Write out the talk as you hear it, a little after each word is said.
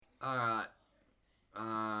Alright.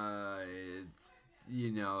 It's,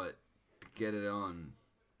 you know it. Get it on.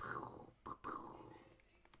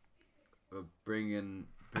 We're bringing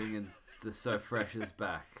the So Freshers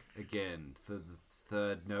back again for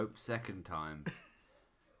the second time.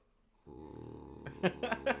 Ooh, yeah.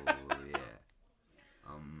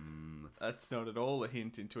 That's not at all a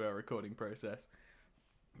hint into our recording process.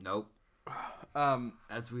 Nope.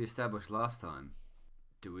 As we established last time,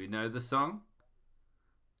 do we know the song?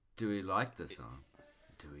 Do we like the song?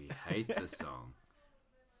 Do we hate the song?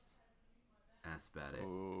 That's about it.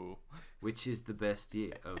 Ooh. Which is the best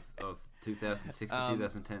year of 2006 to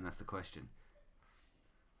 2010? That's the question.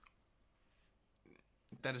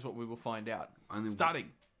 That is what we will find out.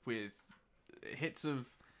 Starting with hits of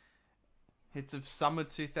summer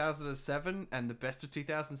 2007 and the best of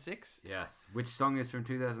 2006. Yes. Which song is from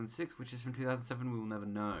 2006? Which is from 2007? We will never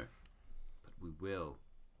know. But we will.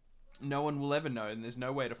 No one will ever know, and there's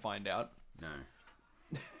no way to find out. No.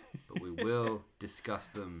 But we will discuss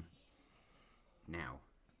them now.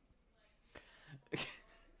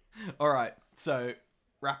 All right. So,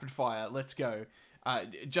 rapid fire. Let's go.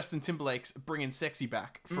 Justin Timberlake's Bringing Sexy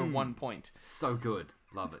back for 1 point. So good.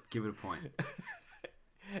 Love it. Give it a point.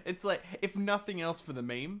 It's like, if nothing else for the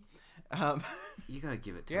meme. You gotta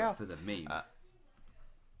give it to it for the meme.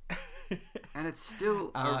 And it's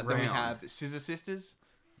still around. Then we have Scissor Sisters.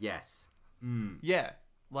 Yes. Yeah.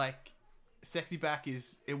 Like, Sexy Back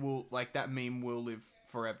that meme will live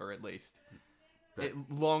forever at least. But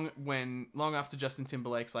Long after Justin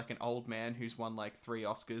Timberlake's like an old man who's won like 3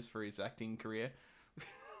 Oscars for his acting career.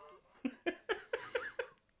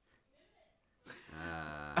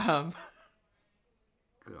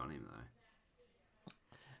 Good on him, though.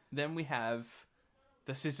 Then we have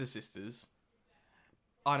the Scissor Sisters.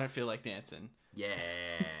 I Don't Feel Like Dancing. Yeah.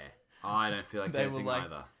 I don't feel like They dancing were like-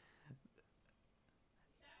 either.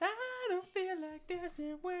 I don't feel like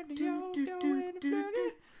dancing when you're doing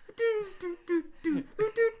it.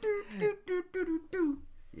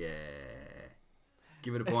 Yeah.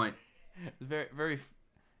 Give it a point. Very, very.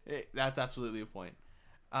 That's absolutely a point.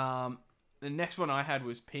 The next one I had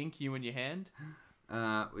was Pink, You and Your Hand.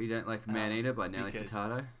 We don't like Man Eater by Nelly because-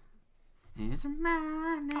 Furtado. He's a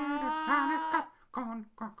man eater.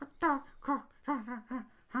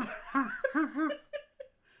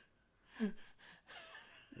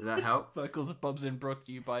 Does that help? Vocals of Bob's In brought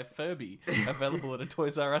to you by Furby. Available at a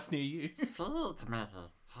Toys R Us near you.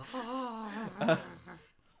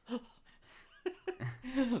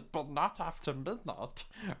 But not after midnight,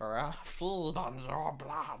 or I'll feed on your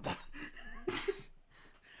blood.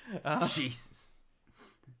 Jesus.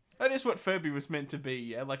 That is what Furby was meant to be,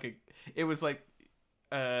 yeah? It was like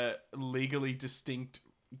a legally distinct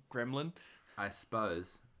gremlin. I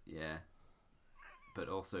suppose, yeah. But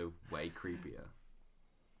also way creepier.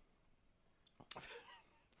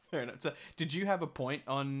 Fair enough. So, did you have a point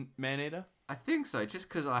on Maneater? I think so, just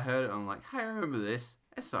because I heard it, I'm like, hey, I remember this.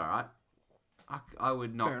 It's alright. I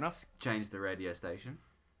would Fair not enough. change the radio station.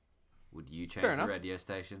 Would you change Fair the enough. radio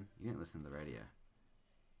station? You don't listen to the radio.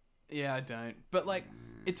 Yeah, I don't. But,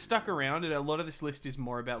 it stuck around, and a lot of this list is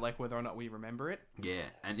more about, whether or not we remember it. Yeah,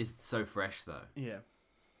 and it's so fresh, though. Yeah.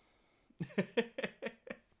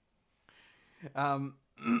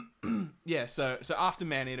 Yeah, so after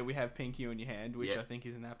Maneater, we have Pink You in Your Hand, which Yep. I think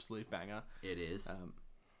is an absolute banger. It is.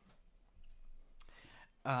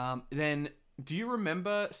 Then, do you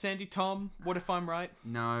remember Sandy Tom, What If I'm Right?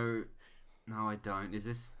 No, I don't. Is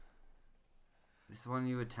this one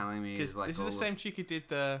you were telling me is like this is all the same chick who did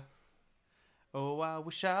the "Oh, I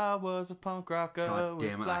wish I was a punk rocker God with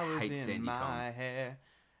damn it, I flowers hate in Sandy my Tom. hair."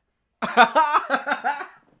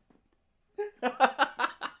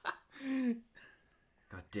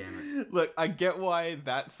 God damn it. Look, I get why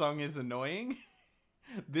that song is annoying.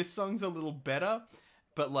 This song's a little better,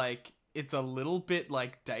 but it's a little bit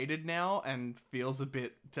dated now and feels a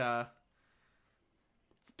bit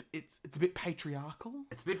it's a bit patriarchal.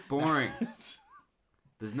 It's a bit boring.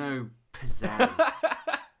 There's no pizzazz.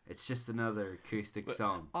 It's just another acoustic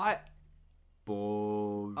song.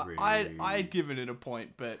 Boring. I'd given it a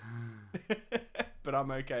point, but but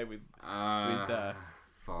I'm okay with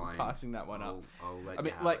fine. passing that one up. I'll let I you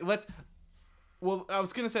mean, have it. let's. Well, I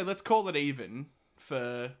was gonna say let's call it even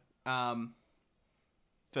for Nelly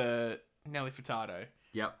Furtado.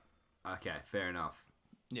 Yep. Okay, fair enough.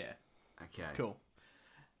 Yeah. Okay. Cool.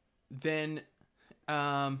 Then,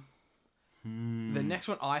 the next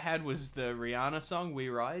one I had was the Rihanna song "We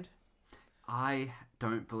Ride." I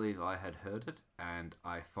don't believe I had heard it, and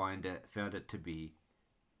I found it to be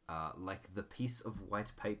like the piece of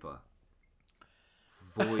white paper,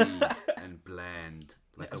 void and bland.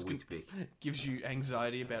 like a Weet-Bix. Gives you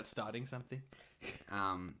anxiety about starting something.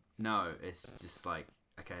 No, it's just like,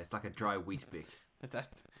 okay, it's like a dry Weet-Bix.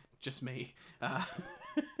 That's just me. Yeah,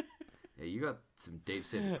 you got some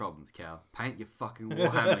deep-seated problems, Cal. Paint your fucking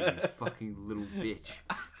Warhammer, you fucking little bitch.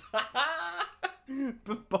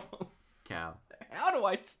 Cal. How do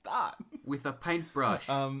I start? With a paintbrush.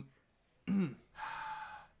 Alright.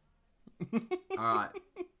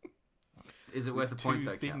 Is it worth a point,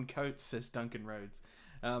 though, Cal? Thin coats, says Duncan Rhodes.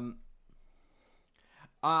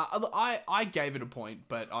 I gave it a point,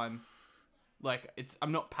 but I'm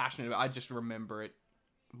not passionate about it. I just remember it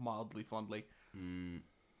mildly fondly.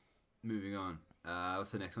 Moving on.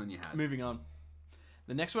 What's the next one you had? Moving on.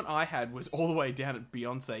 The next one I had was all the way down at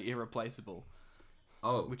Beyonce Irreplaceable.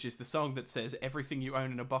 Oh. Which is the song that says everything you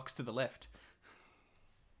own in a box to the left.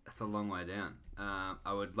 That's a long way down.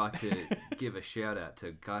 I would like to give a shout out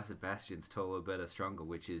to Guy Sebastian's Taller, Better, Stronger,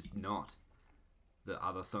 which is not the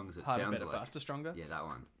other songs it Harder, sounds Better, like. Faster, Stronger? Yeah, that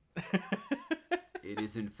one. It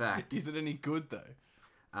is in fact. Is it any good though?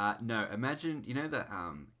 No, imagine, you know that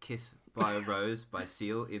Kiss by a Rose by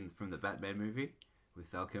Seal from the Batman movie with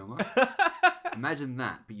Val Kilmer? Imagine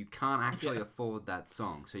that, but you can't actually afford that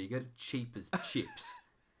song, so you get it cheap as chips.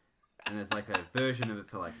 And there's like a version of it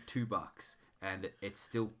for like $2, and it's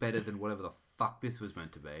still better than whatever the fuck this was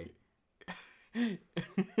meant to be.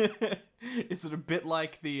 Is it a bit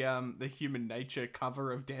like the Human Nature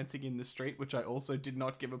cover of Dancing in the Street, which I also did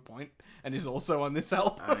not give a point, and is also on this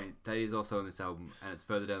album? I mean, that is also on this album, and it's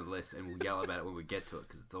further down the list, and we'll yell about it when we get to it,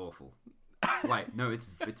 because it's awful. Wait, no, it's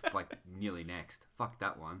like nearly next. Fuck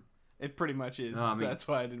that one. It pretty much is, I mean, that's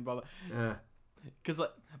why I didn't bother. Because like,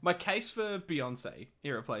 my case for Beyonce,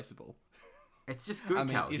 Irreplaceable. It's just good,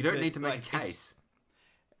 Cal. You is don't that, need to make like, a case.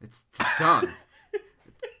 It's done.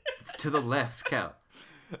 It's to the left, Cal.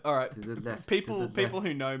 All right. To the left. People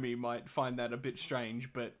who know me might find that a bit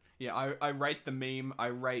strange, but yeah, I rate the meme. I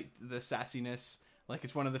rate the sassiness. Like,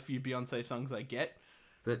 it's one of the few Beyonce songs I get.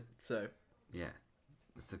 But so yeah,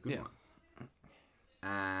 it's a good one.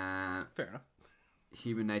 Fair enough.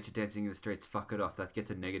 Human Nature, Dancing in the Streets, Fuck It Off. That gets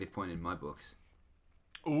a negative point in my books.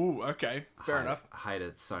 Ooh, okay. Fair enough. I hate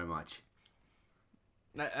it so much.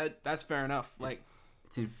 That's fair enough. Like,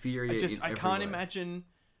 it's infuriating. I can't imagine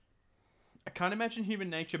Human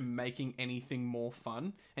Nature making anything more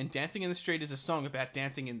fun. And Dancing in the Street is a song about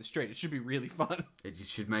dancing in the street. It should be really fun. It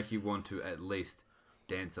should make you want to at least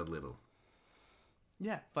dance a little.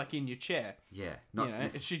 Yeah, like in your chair. Yeah,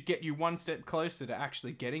 it should get you one step closer to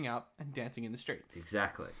actually getting up and dancing in the street.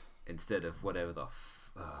 Exactly. Instead of whatever the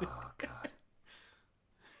oh god.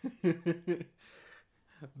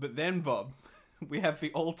 But then, Bob, we have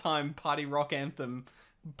the all-time party rock anthem,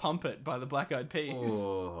 "Pump It" by the Black Eyed Peas.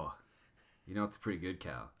 Oh, you know it's pretty good,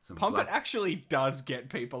 Cal. Pump It actually does get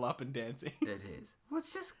people up and dancing. It is. Well,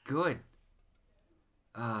 it's just good.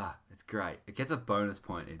 It's great. It gets a bonus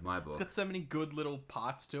point in my book. It's got so many good little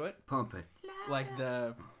parts to it. Pump it. Like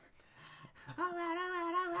the...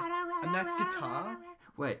 And that guitar.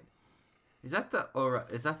 Wait. Is that the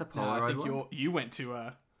Polaroid No, I think one?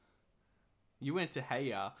 you went to Hey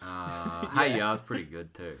Ya. Hey Ya is pretty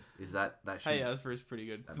good too. Is that Hey Ya is pretty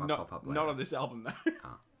good. It's not pop up later. not on this album though.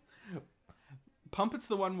 Pump It's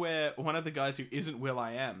the one where one of the guys who isn't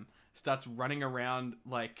Will.i.am starts running around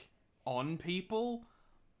like on people.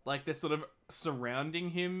 Like they're sort of surrounding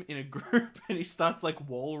him in a group and he starts like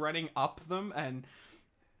wall running up them and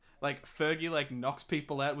like Fergie like knocks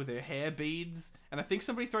people out with her hair beads and I think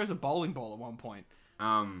somebody throws a bowling ball at one point.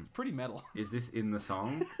 It's pretty metal. Is this in the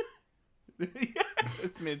song? Yeah,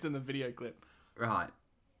 it's in the video clip. Right.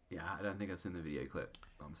 Yeah, I don't think I've seen the video clip.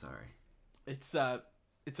 I'm sorry. It's a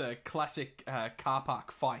classic car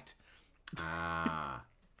park fight.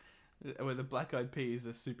 Where the Black Eyed Peas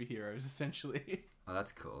are superheroes, essentially. Oh,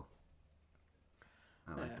 that's cool.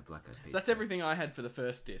 I like the Black Eyed Peas. So that's everything I had for the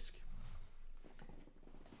first disc.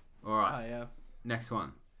 All right. Next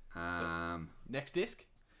one. Next disc?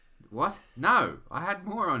 What? No, I had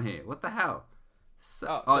more on here. What the hell?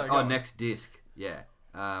 Next disc. Yeah.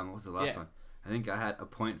 What was the last one? I think I had a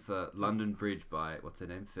point for London Bridge by, what's her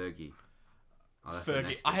name? Fergie. Oh, that's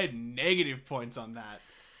Fergie. I had negative points on that.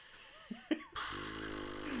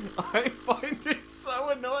 I find it so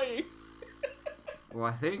annoying. Well,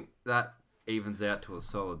 I think that evens out to a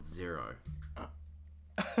solid 0.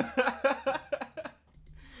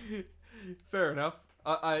 Fair enough.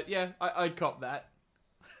 I'd cop that.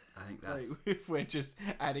 I think that's... Like, if we're just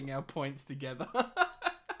adding our points together.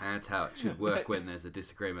 And that's how it should work when there's a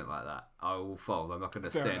disagreement like that. I will fold. I'm not going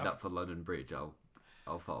to stand up for London Bridge.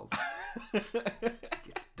 I'll fold. It's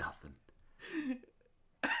nothing.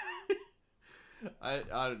 I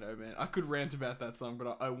don't know, man. I could rant about that song,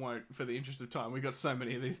 but I won't for the interest of time. We got so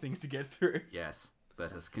many of these things to get through. Yes,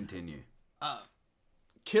 let us continue.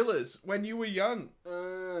 Killers, When You Were Young.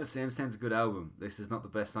 Sam Stan's a good album. This is not the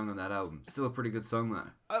best song on that album. Still a pretty good song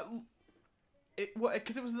though.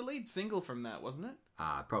 Because it was the lead single from that, wasn't it?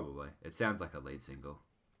 Probably. It sounds like a lead single.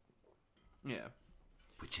 Yeah.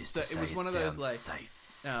 Which is So to say it was one of those like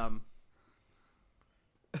safe.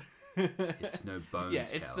 It's no Bones. Yeah,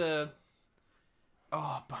 it's Cal. the.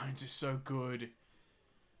 Oh, Bones is so good.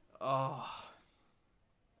 Oh.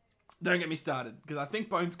 Don't get me started, because I think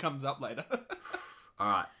Bones comes up later.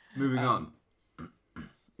 Alright, moving on.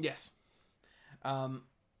 Yes.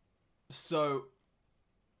 So.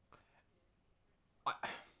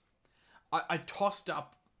 I tossed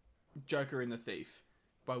up Joker and the Thief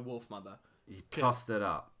by Wolfmother. You tossed it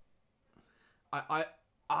up.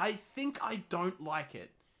 I think I don't like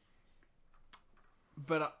it.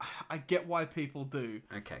 But I get why people do.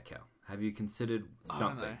 Okay, Cal. Have you considered I don't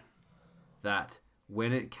something know. that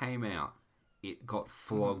when it came out, it got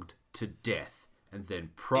flogged to death and then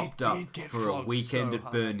propped It up did get for a flogged weekend so at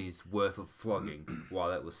hard. Bernie's worth of flogging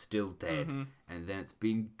while it was still dead. And then it's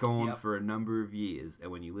been gone Yep. for a number of years.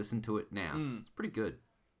 And when you listen to it now, it's pretty good.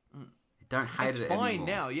 You don't hate It's it fine anymore.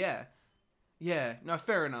 now, yeah. Yeah, no,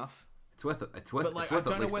 fair enough. It's worth it. It's worth. But like, it's I worth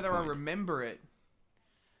don't at know least whether the I point. remember it.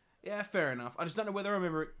 Yeah, fair enough. I just don't know whether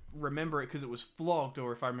I remember it because it was flogged,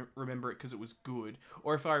 or if I remember it because it was good,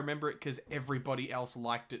 or if I remember it because everybody else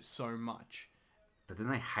liked it so much. But then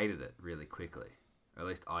they hated it really quickly. Or at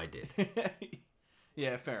least I did.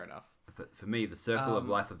 Yeah, fair enough. But for me, the circle of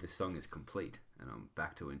life of this song is complete, and I'm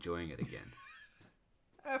back to enjoying it again.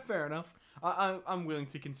 Fair enough. I'm willing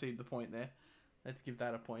to concede the point there. Let's give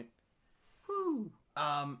that a point. Woo!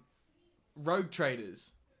 Rogue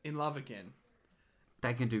Traders, In Love Again.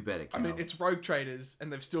 They can do better, Cal. I mean, it's Rogue Traders,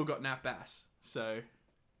 and they've still got Nat Bass, so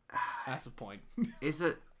that's a point. Is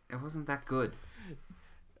it? It wasn't that good.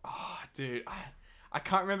 Oh, dude, I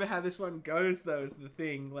can't remember how this one goes though. Is the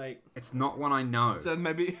thing like? It's not one I know. So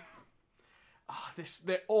maybe.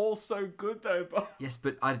 They're all so good though, but Yes,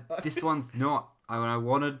 but this one's not. I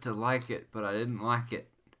wanted to like it, but I didn't like it.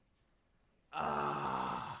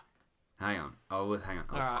 Hang on. I'll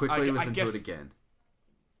Alright, quickly I listen to guess- it again.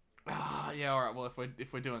 Yeah, all right. Well,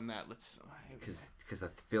 if we're doing that, let's. Because I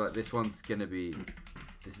feel like this one's gonna be.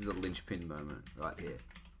 This is a linchpin moment right here.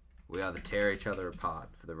 We either tear each other apart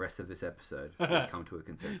for the rest of this episode, or come to a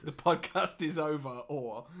consensus. The podcast is over,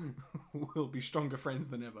 or we'll be stronger friends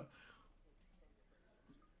than ever.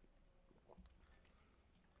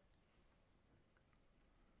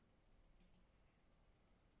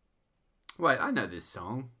 Wait, I know this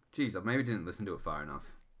song. Jeez, I maybe didn't listen to it far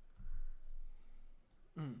enough.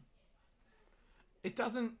 It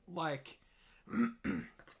doesn't like.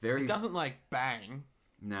 It's very. It doesn't like bang.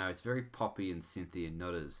 No, it's very poppy and synthy, and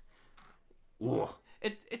not as. Ooh,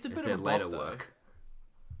 It's a as bit their of a later bop, though. work.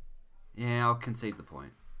 Yeah, I'll concede the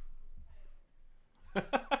point.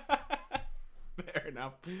 Fair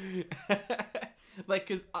enough. Like,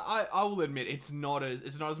 cause I will admit it's not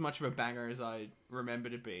as much of a banger as I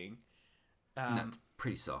remembered it being. No, it's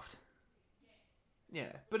pretty soft.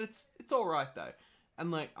 Yeah, but it's all right though,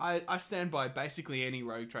 and like I stand by basically any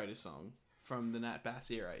Rogue Trader song from the Nat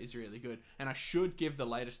Bass era is really good, and I should give the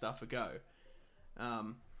later stuff a go.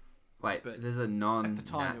 Wait, but there's a At the non-Nat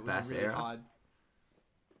time, it was Bass a really era? hard.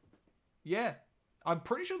 Yeah, I'm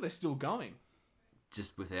pretty sure they're still going.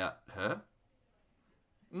 Just without her?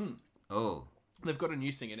 Oh. They've got a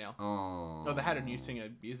new singer now. Oh. They had a new singer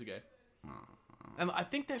years ago. And I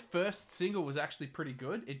think their first single was actually pretty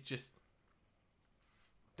good. It just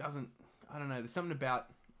doesn't... I don't know. There's something about...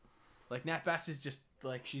 Like, Nat Bass is just...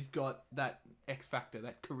 Like, she's got that X factor,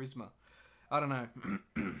 that charisma. I don't know.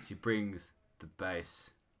 She brings the bass.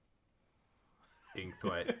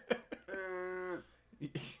 Inkthwaite.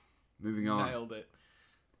 Moving on. Nailed it.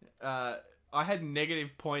 I had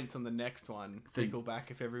negative points on the next one.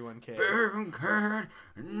 Nickelback, if everyone cares.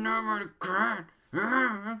 Nobody cried.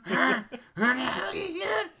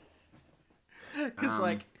 Because,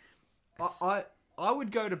 like, I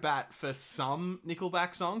would go to bat for some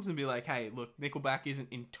Nickelback songs and be like, hey, look, Nickelback isn't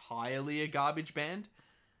entirely a garbage band.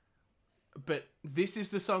 But this is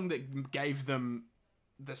the song that gave them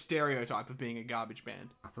the stereotype of being a garbage band.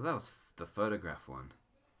 I thought that was the Photograph one.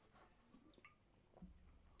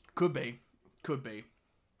 Could be. Could be.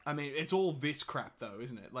 I mean, it's all this crap, though,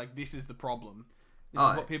 isn't it? Like, this is the problem. This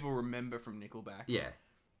is what people remember from Nickelback. Yeah.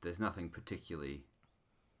 There's nothing particularly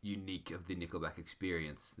unique of the Nickelback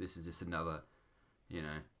experience. This is just another,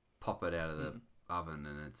 pop it out of the oven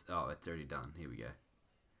and it's already done. Here we go.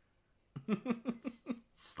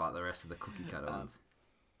 Just like the rest of the cookie cutter ones.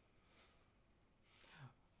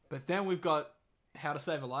 But then we've got How to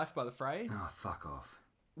Save a Life by The Fray, Oh, fuck off.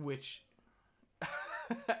 which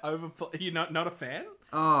overplay. You're not a fan?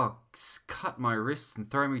 Oh, cut my wrists and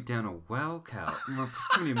throw me down a well, Cal. I've got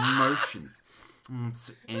so many emotions. It's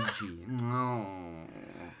so edgy. No.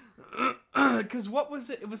 Because what was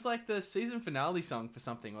it? It was like the season finale song for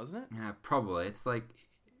something, wasn't it? Yeah, probably. It's like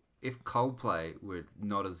if Coldplay were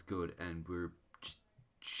not as good and were just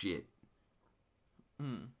shit.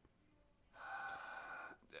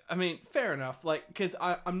 I mean, fair enough. Like, because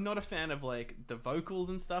I'm not a fan of like the vocals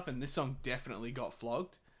and stuff, and this song definitely got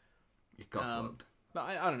flogged. It got flogged. But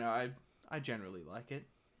I don't know. I generally like it.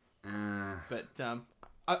 But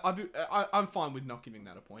I'm fine with not giving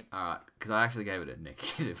that a point. Alright, because I actually gave it a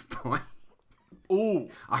negative point. Ooh.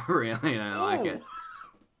 I really don't like it.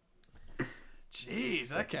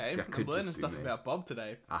 Jeez, okay. that I'm could learning just be stuff me. about Bob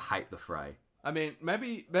today. I hate the Fray. I mean,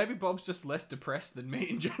 maybe Bob's just less depressed than me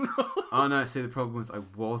in general. Oh no, see the problem was I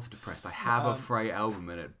was depressed. I have a Fray album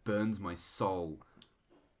and it burns my soul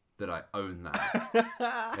that I own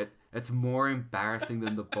that. It's more embarrassing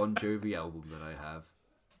than the Bon Jovi album that I have.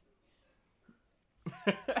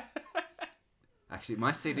 Actually,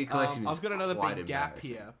 my CD collection is I've got another quite big gap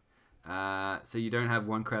embarrassing. here. So you don't have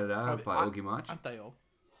One Credit Hour by Augie March? Aren't they all?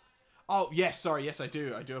 Oh, yes, sorry. Yes, I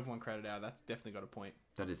do. I do have One Credit Hour. That's definitely got a point.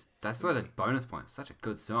 That's where the bonus point. Such a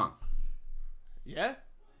good song. Yeah?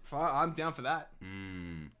 Fine. I'm down for that.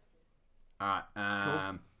 Alright,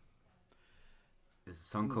 Cool. There's a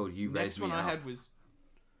song called You Next Raised Me one Up. I had was...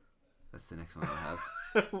 That's the next one I have.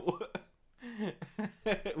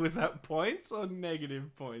 Was that points or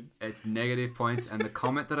negative points? It's negative points, and the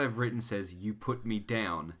comment that I've written says, "You put me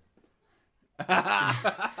down."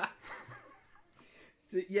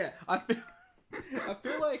 So, yeah, I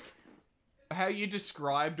feel like how you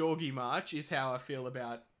described Augie March is how I feel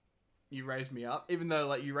about You Raise Me Up. Even though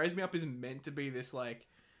like You Raise Me Up is meant to be this like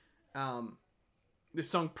this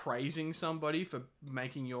song praising somebody for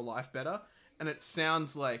making your life better, and it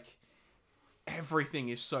sounds like everything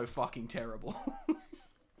is so fucking terrible.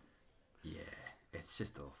 Yeah, it's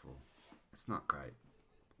just awful. It's not great.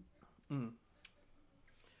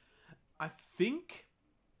 I think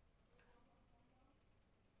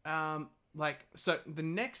so the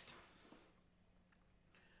next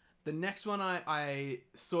one I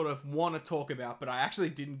sort of want to talk about, but I actually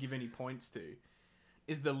didn't give any points to,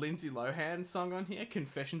 is the Lindsay Lohan song on here,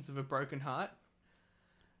 Confessions of a Broken Heart.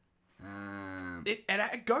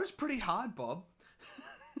 It goes pretty hard, Bob.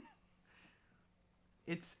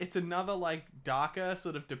 It's another like darker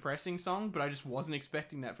sort of depressing song, but I just wasn't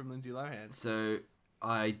expecting that from Lindsay Lohan. So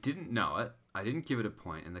I didn't know it. I didn't give it a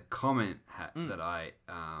point, and the comment that I've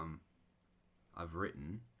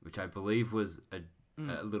written, which I believe was a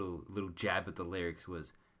little jab at the lyrics,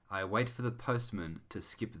 was, "I wait for the postman to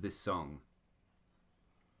skip this song."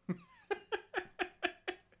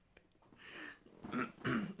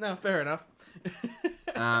 No, fair enough.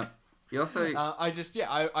 You also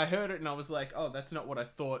I heard it and I was like, oh, that's not what I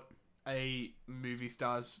thought a movie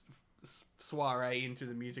star's soiree into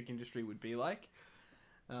the music industry would be like.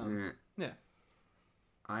 Yeah.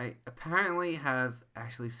 I apparently have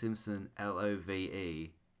Ashley Simpson LOVE,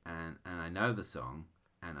 and I know the song,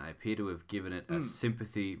 and I appear to have given it a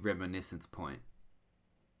sympathy reminiscence point.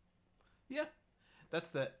 Yeah, that's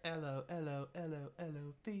the LOVE.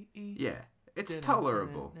 Yeah, it's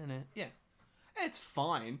tolerable. Yeah, it's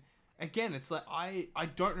fine. Again, it's like I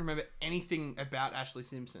don't remember anything about Ashley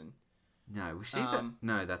Simpson. No, was she that?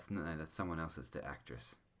 No, that's someone else. It's the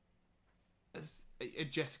actress. As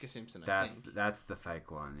Jessica Simpson, I think. That's the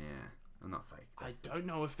fake one, yeah. Well, not fake. I don't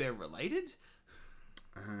know if they're related.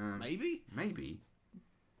 Maybe.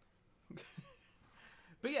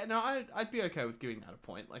 But yeah, no, I'd be okay with giving that a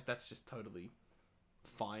point. Like, that's just totally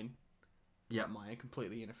fine. Yeah. Mine,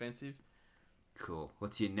 completely inoffensive. Cool.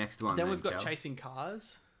 What's your next one? Then we've got Cal? Chasing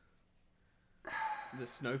Cars. The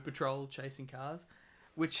Snow Patrol Chasing Cars.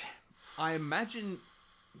 Which I imagine...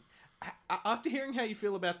 After hearing how you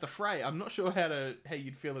feel about The Fray, I'm not sure how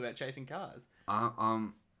you'd feel about Chasing Cars.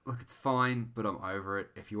 Look, it's fine, but I'm over it.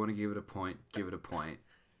 If you want to give it a point, give it a point.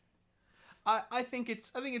 I think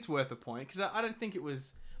it's worth a point, because I don't think it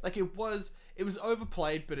was like it was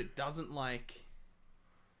overplayed, but it doesn't like,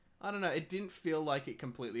 I don't know, it didn't feel like it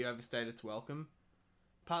completely overstayed its welcome.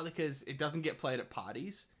 Partly because it doesn't get played at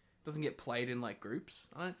parties, it doesn't get played in like groups.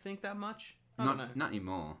 I don't think that much. I don't know. Not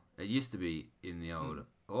anymore. It used to be in the old.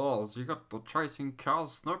 Oh, so you got the Chasing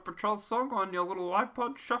Cars Snow Patrol song on your little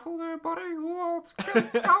iPod shuffle there, buddy? Oh, it's good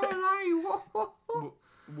going, eh?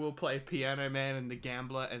 We'll play Piano Man and The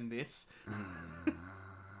Gambler and this.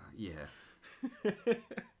 Yeah.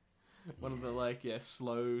 One of the like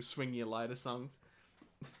slow swing your lighter songs.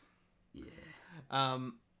 Yeah.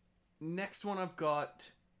 Next one I've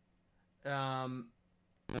got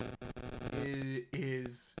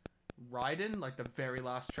is Ridin', like the very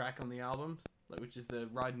last track on the album, like which is the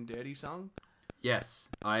Ridin' Dirty song. Yes,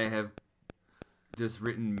 I have just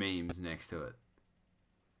written memes next to it.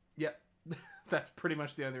 Yep. That's pretty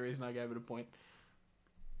much the only reason I gave it a point.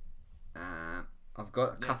 I've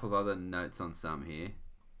got a couple of other notes on some here.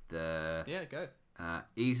 Go.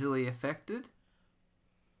 Easily Affected.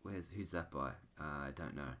 Who's that by? I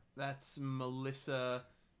don't know. That's Melissa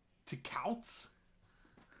Tkautz.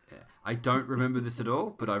 Yeah. I don't remember this at all,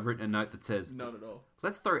 but I've written a note that says, Not at all.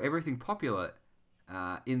 let's throw everything popular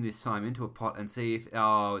in this time into a pot and see if...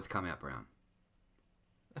 Oh, it's come out brown.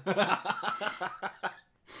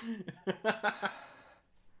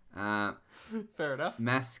 Fair enough.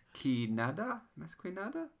 Masquinada?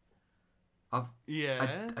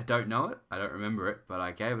 Yeah. I don't know it. I don't remember it, but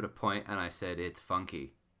I gave it a point and I said it's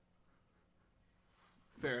funky.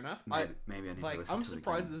 Fair enough. Maybe I need to listen I'm to it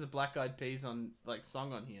surprised again. there's a Black Eyed Peas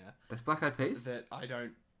song on here That's Black Eyed Peas? that I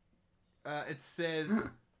don't. It says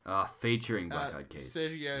Featuring Black Eyed Peas.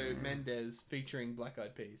 Sergio Mendes featuring Black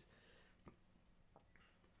Eyed Peas.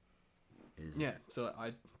 Yeah, so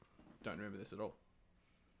I don't remember this at all.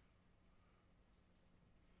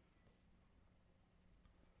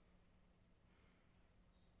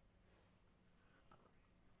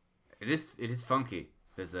 It is funky.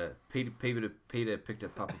 There's a Peter picked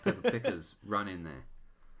up Papa Pepper Pickers run in there.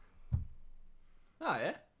 Oh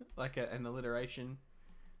yeah, like an alliteration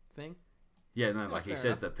thing. Yeah, no, like he fair says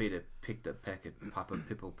enough. that Peter picked up Papa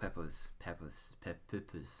Pipple Peppers.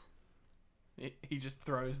 He just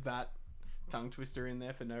throws that tongue twister in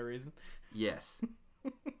there for no reason. Yes.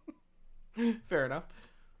 Fair enough.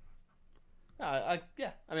 I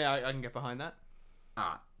can get behind that.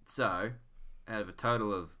 So out of a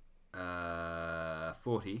total of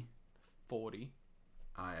 40, 40.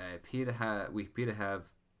 we appear to have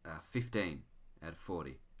 15 out of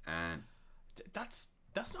 40, and That's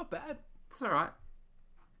not bad. it's all right.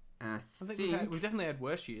 And I think we've definitely had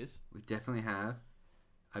worse years. we definitely have.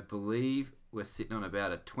 I believe we're sitting on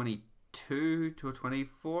about a 22 to a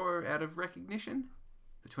 24 out of recognition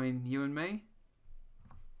between you and me.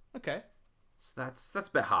 Okay. So that's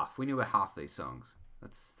about half. We knew about half these songs.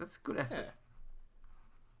 That's good effort.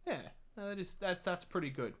 Yeah. No, that's pretty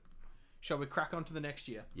good. Shall we crack on to the next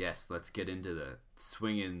year? Yes, let's get into the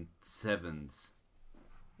swinging sevens.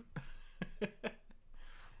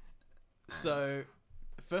 So,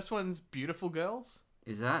 first one's "Beautiful Girls"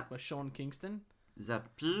 Is that by Sean Kingston.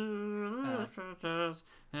 beautiful girls?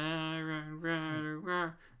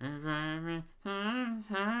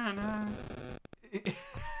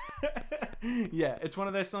 Yeah, it's one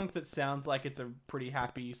of those songs that sounds like it's a pretty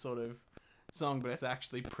happy sort of song, but it's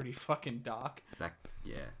actually pretty fucking dark.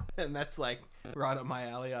 Yeah. And that's like right up my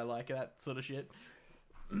alley. I like that sort of shit.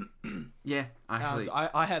 Yeah, actually. So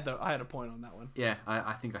I had a point on that one. Yeah,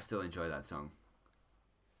 I think I still enjoy that song.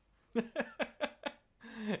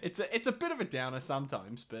 It's a bit of a downer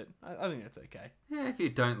sometimes, but I think that's okay. Yeah, if you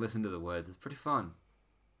don't listen to the words, it's pretty fun.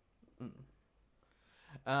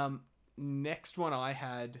 Next one I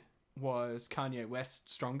had was Kanye West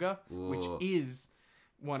 "Stronger," which Whoa. is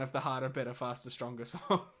one of the harder, better, faster, stronger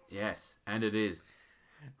songs. Yes, and it is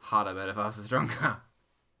harder, better, faster, stronger.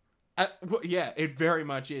 Well, yeah, it very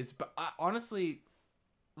much is. But I, honestly,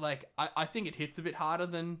 I think it hits a bit harder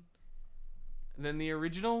than the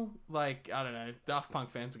original. Like, I don't know, Daft Punk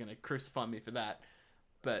fans are gonna crucify me for that,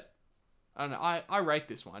 but I don't know. I rate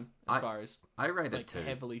this one as far as I rate it like too.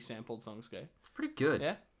 heavily sampled songs go. It's pretty good.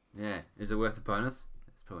 Yeah. Yeah. Is it worth a bonus?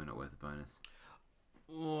 It's probably not worth a bonus.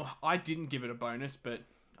 Oh, I didn't give it a bonus, but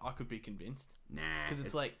I could be convinced Nah. because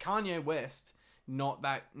it's like Kanye West, not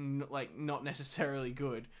necessarily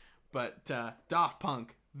good, but Daft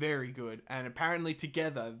Punk very good, and apparently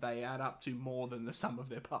together they add up to more than the sum of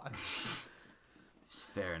their parts.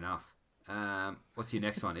 Fair enough. What's your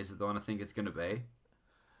next one? Is it the one I think it's going to be?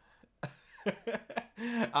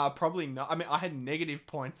 Probably not. I mean, I had negative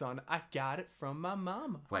points on "I Got It From My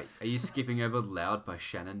Mama." Wait, are you skipping over Loud by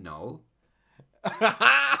Shannon Knoll?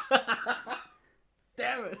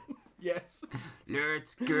 Damn it! Yes.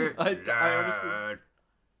 Let's get I loud. honestly-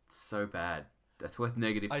 It's so bad. That's worth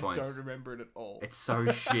negative I points. don't remember it at all. It's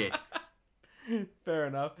so shit. Fair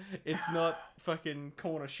enough. It's not fucking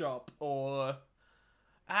Corner Shop or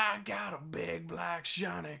 "I got a big black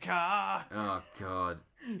shiny car." Oh god,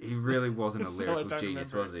 he really wasn't a So I lyrical don't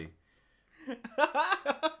genius, remember was he?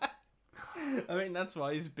 I mean, that's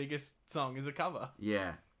why his biggest song is a cover.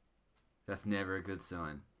 Yeah, that's never a good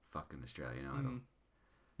sign. fucking Australian Idol.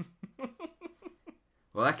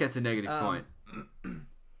 Well, that gets a negative point.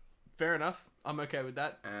 Fair enough. I'm okay with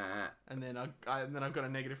that. Uh, And then I've got a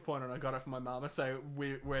negative point, and I got it from my mama. So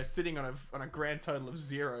we're sitting on a grand total of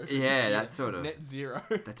 0. For Yeah, this year. that's sort of- net 0.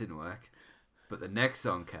 that didn't work. But the next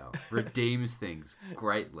song, Cal, redeems things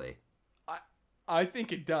greatly. I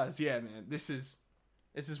think it does. Yeah, man. This is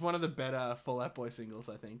one of the better Fall Out Boy singles,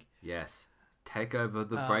 I think. Yes. Take Over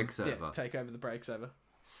the Breaks Over. Yeah, Take Over the Breaks Over.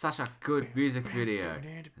 Such a good music video.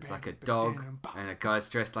 It's like a dog and a guy's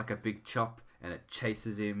dressed like a big chop and it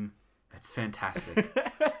chases him. It's fantastic.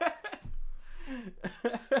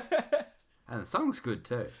 And the song's good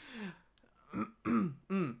too.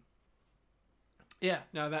 Yeah,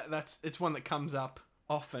 no, it's one that comes up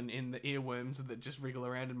often in the earworms that just wriggle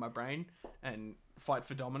around in my brain and fight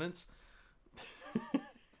for dominance.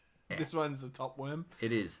 Yeah. This one's the top worm.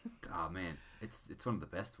 It is. Oh man, it's one of the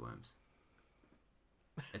best worms.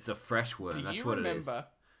 It's a fresh worm. That's what it is. Do you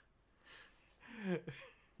remember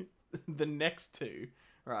the next two?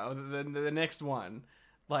 Right, or the next one.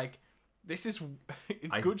 Like, this is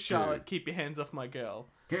Good Charlotte, Keep Your Hands Off My Girl.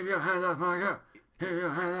 Keep your hands off my girl. Keep your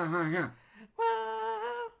hands off my girl.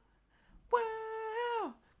 Wow,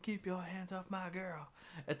 wow, keep your hands off my girl.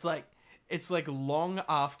 It's like long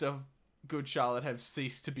after Good Charlotte have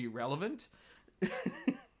ceased to be relevant.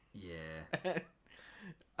 Yeah.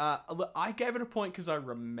 Look, I gave it a point because I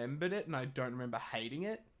remembered it and I don't remember hating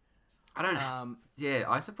it. I don't. Yeah,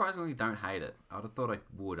 I surprisingly don't hate it. I'd have thought I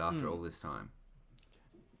would after all this time.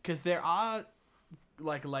 Because there are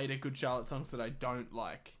like later Good Charlotte songs that I don't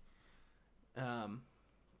like.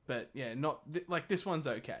 But yeah, not like this one's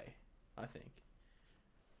okay, I think.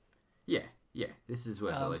 Yeah. This is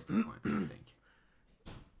worth at least a point, I think.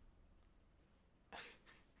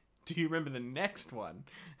 Do you remember the next one?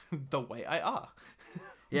 The Way I Are.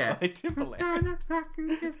 Yeah. By Timbaland.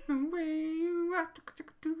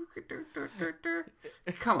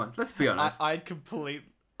 Come on, let's be honest. I'd completely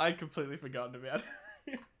forgotten about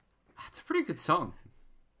it. It's a pretty good song.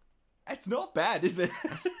 It's not bad, is it?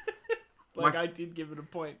 I did give it a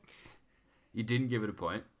point. You didn't give it a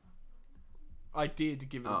point? I did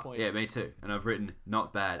give it a point. Yeah, me too. And I've written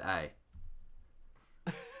not bad, A.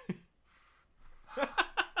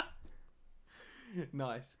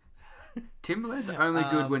 Nice. Timbaland's only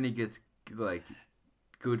good when he gets like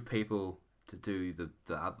good people to do the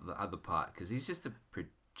other part because he's just a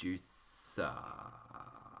producer.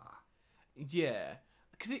 Yeah,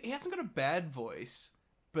 because he hasn't got a bad voice,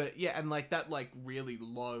 but yeah, and like that like really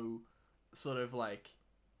low sort of like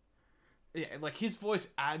like his voice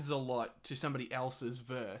adds a lot to somebody else's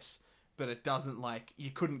verse, but it doesn't like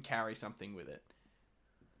you couldn't carry something with it.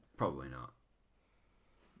 Probably not.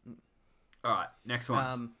 All right, next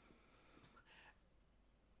one.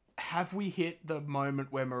 Have we hit the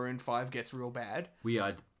moment where Maroon 5 gets real bad? We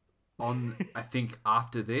are on. I think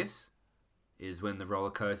after this is when the roller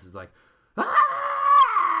coaster is like.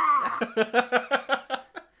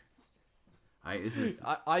 This is.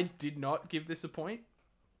 I did not give this a point.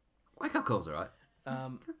 Wake Up Call's alright.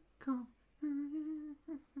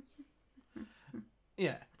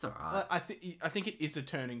 Yeah, it's alright. I think it is a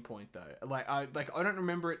turning point though. I don't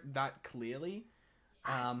remember it that clearly.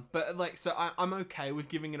 But like, so I'm okay with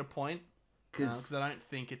giving it a point because I don't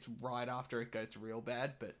think it's right after it goes real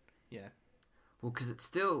bad. But yeah, well, because it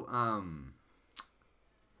still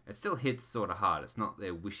hits sort of hard. It's not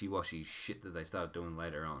their wishy-washy shit that they started doing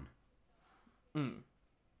later on.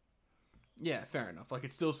 Yeah, fair enough. Like,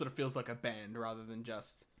 it still sort of feels like a band rather than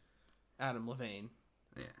just Adam Levine.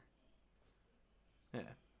 Yeah.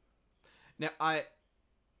 Now, I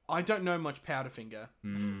don't know much Powderfinger,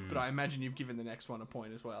 but I imagine you've given the next one a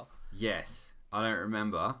point as well. Yes. I don't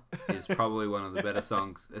remember. It's probably one of the better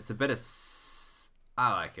songs. It's the better...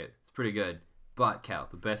 I like it. It's pretty good. But, Cal,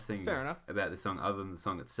 the best thing about this song, other than the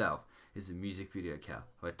song itself, is the music video, Cal.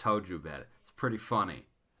 I told you about it. It's pretty funny.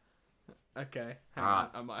 Okay. Hang on.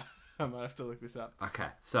 I might have to look this up. Okay,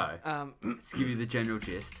 so, let's give you the general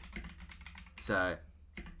gist. So,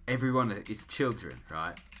 everyone is children,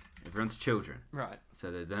 right? Everyone's children. Right.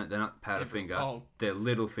 So they're not Powderfinger. They're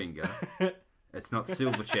Littlefinger. It's not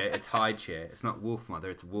Silverchair, it's Highchair. It's not Wolf Mother,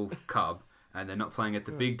 it's Wolf Cub. And they're not playing at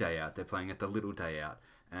the big day out, they're playing at the little day out.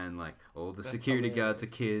 And like all the security guards are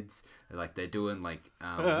kids. Like they're doing like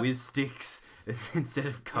whiz sticks instead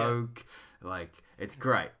of Coke. Yeah. Like it's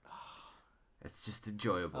great. It's just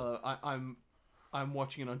enjoyable. I'm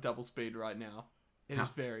watching it on double speed right now. It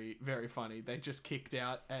is very, very funny. They just kicked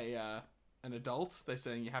out an adult. They're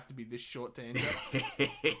saying you have to be this short to enter.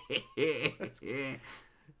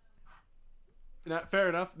 No, fair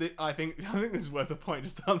enough. I think this is worth a point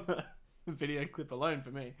just on video clip alone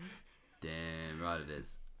for me. Damn right it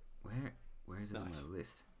is. Where is it on my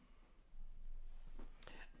list?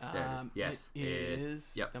 There it is. Yes, it is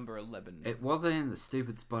it's yep. number 11. It wasn't in the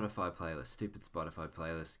stupid Spotify playlist.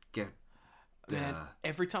 Man,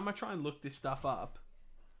 every time I try and look this stuff up,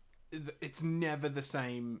 it's never the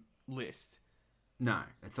same list. No,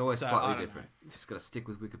 it's always So, I slightly don't different. Just gotta stick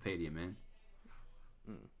with Wikipedia, man.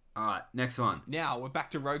 Alright, next one. Now we're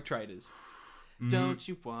back to Road Traders. Don't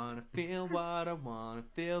you wanna feel what I wanna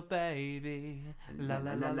feel, baby? La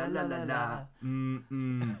la la la la la la.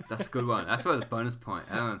 That's a good one. That's why the bonus point.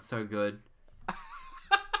 That one's so good.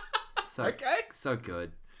 Okay. So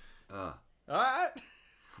good. Alright.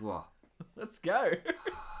 Whoa. Let's go.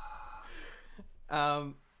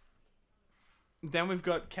 Then we've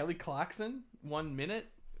got Kelly Clarkson, 1 minute,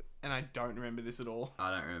 and I don't remember this at all. I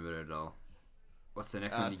don't remember it at all. What's the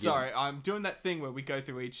next one? Sorry, I'm doing that thing where we go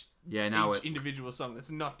through each individual song.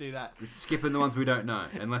 Let's not do that. We're skipping the ones we don't know,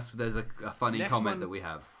 unless there's a funny comment that we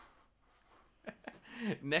have.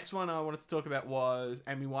 Next one I wanted to talk about was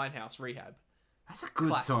Amy Winehouse, Rehab. That's a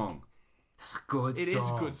good song. That's a good song. It is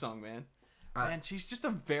a good song, man. Man, she's just a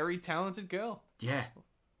very talented girl. Yeah.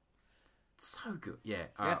 So good. Yeah.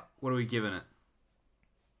 What are we giving it?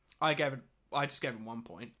 I just gave it 1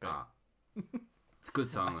 point. But... It's a good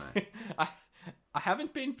song, though. I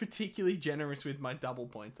haven't been particularly generous with my double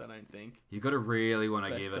points, I don't think. You got to really want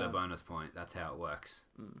to give it a bonus point. That's how it works.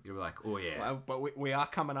 You're like, oh, yeah. Well, but we are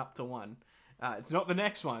coming up to one. It's not the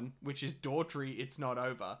next one, which is Daughtry, It's Not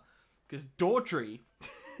Over. Because Daughtry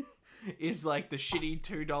is like the shitty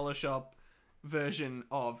 $2 shop version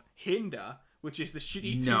of Hinder, which is the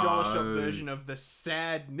shitty $2 shop version of the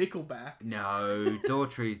sad Nickelback. No,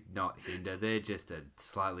 Daughtry's not Hinder. They're just a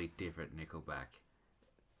slightly different Nickelback,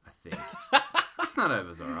 I think. It's Not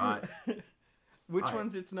Over's alright. Which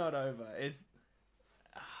one's It's Not Over?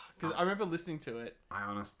 Because I remember listening to it. I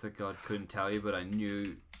honest to God couldn't tell you, but I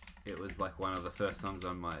knew it was like one of the first songs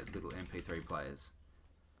on my little MP3 players.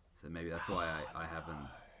 So maybe that's why I have an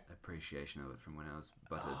appreciation of it from when I was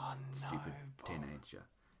but a stupid teenager.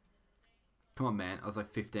 Come on, man. I was like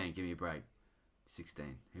 15. Give me a break.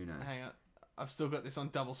 16. Who knows? Hang on. I've still got this on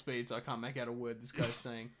double speed, so I can't make out a word this guy's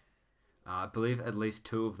saying. I believe at least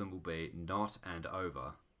 2 of them will be Not and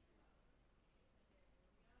Over.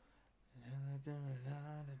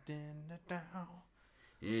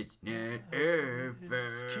 It's not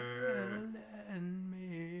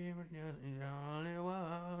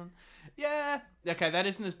over. Yeah. Okay, that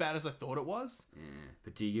isn't as bad as I thought it was. Yeah,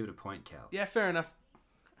 but do you give it a point, Cal? Yeah, fair enough.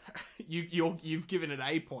 You've given it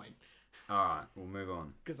a point. All right, we'll move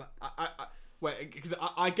on. Because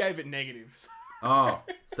I gave it negatives. Oh,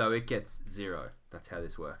 so it gets 0. That's how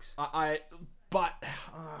this works. Yeah,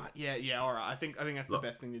 all right. I think that's the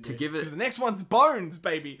best thing to do. To give it, because the next one's Bones,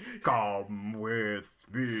 baby. Come with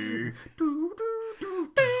me.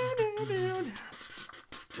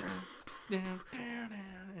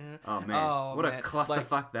 Oh man, what a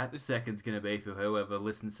clusterfuck that second's gonna be for whoever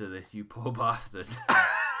listens to this. You poor bastard.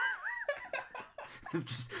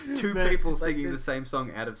 Just 2 people singing the same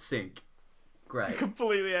song out of sync. Great.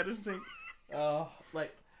 Completely out of sync.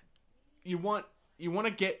 You want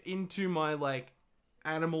to get into my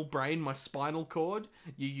animal brain, my spinal cord.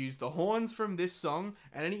 You use the horns from this song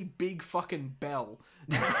and any big fucking bell.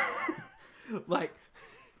 like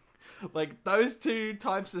those 2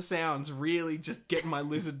 types of sounds really just get my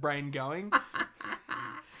lizard brain going.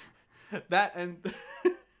 That and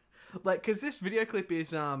because this video clip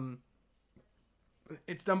is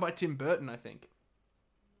it's done by Tim Burton, I think.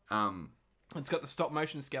 It's got the stop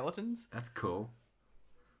motion skeletons. That's cool.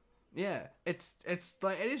 Yeah, it's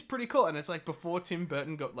like it is pretty cool, and it's like before Tim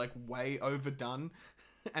Burton got way overdone,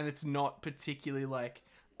 and it's not particularly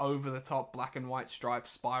over the top black and white striped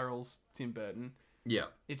spirals Tim Burton. Yeah,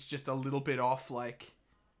 it's just a little bit off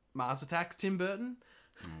Mars Attacks Tim Burton.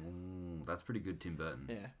 Ooh, that's pretty good, Tim Burton.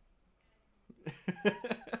 Yeah.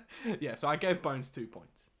 Yeah, so I gave Bones 2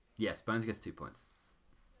 points. Yes, Bones gets 2 points.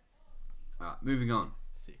 Alright, moving on.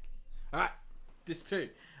 Sick. Alright, Disc 2.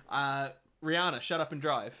 Rihanna, Shut Up and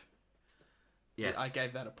Drive. Yes. I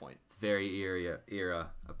gave that a point. It's very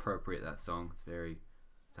era appropriate, that song. It's very...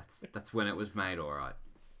 That's when it was made, alright.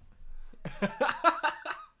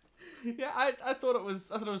 Yeah, I thought it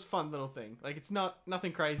was a fun little thing. It's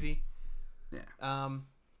nothing crazy. Yeah.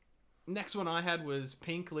 Next one I had was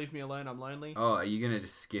Pink, Leave Me Alone, I'm Lonely. Oh, are you going to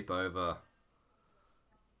just skip over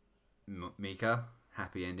Mika?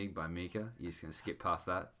 Happy Ending by Mika? You're just going to skip past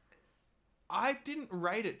that? I didn't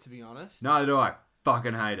rate it, to be honest. Neither do I.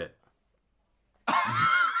 Fucking hate it.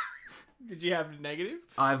 Did you have negative?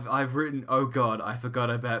 I've written, oh god, I forgot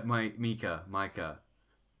about my Micah.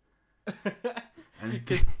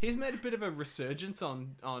 Because he's made a bit of a resurgence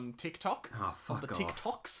on TikTok. Oh, on the fuck off.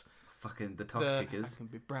 TikToks. Fucking the top I tickers. can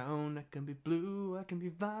be brown, I can be blue, I can be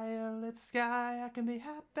violet sky, I can be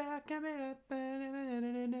happy, I can be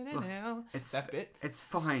now. It's That bit. It's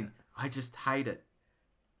fine. I just hate it.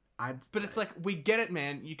 But it's like, we get it,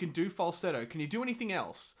 man. You can do falsetto. Can you do anything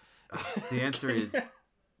else? The answer is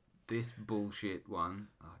this bullshit one.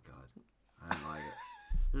 Oh god, I don't like it.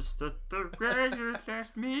 Just the way you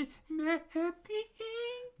left me, happy.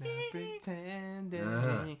 Not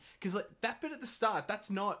pretending. Because like that bit at the start, that's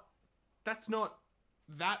not that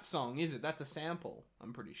song, is it? That's a sample.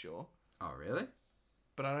 I'm pretty sure. Oh really?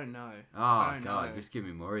 But I don't know. Oh I don't god, know. just give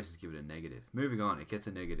me more reasons. Give it a negative. Moving on, it gets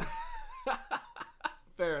a negative.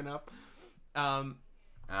 Fair enough. Yeah,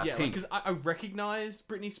 Pink. because I recognized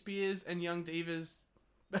Britney Spears and Young Divas.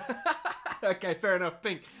 Okay, fair enough.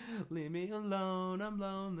 Pink. Leave me alone, I'm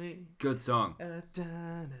lonely. Good song. Yeah,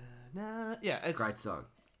 it's Great song.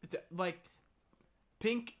 It's like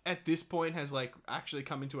Pink at this point has like actually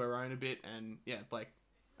come into her own a bit, and yeah, like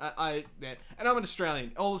and I'm an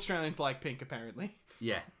Australian. All Australians like Pink apparently.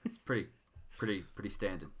 Yeah, it's pretty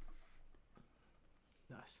standard.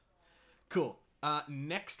 Nice, cool.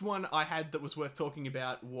 Next one I had that was worth talking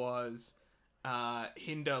about was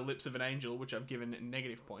Hinder Lips of an Angel, which I've given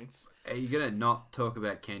negative points. Are you gonna not talk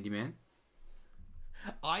about Candyman?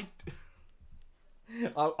 I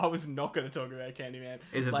was not going to talk about Candyman.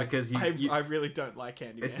 Is it Like, because I really don't like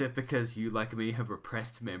Candyman. Is it because you, like me, have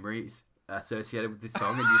repressed memories associated with this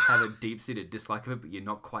song and you just have a deep-seated dislike of it, but you're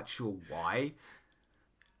not quite sure why?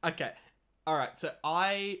 Okay. All right. So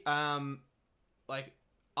I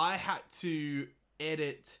had to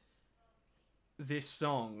edit this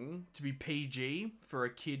song to be PG for a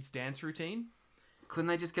kid's dance routine. Couldn't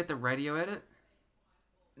they just get the radio edit?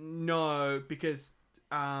 No, because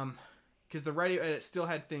the radio edit still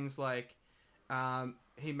had things like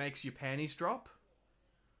he makes your panties drop.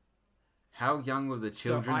 How young were the So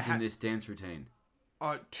children I in this dance routine?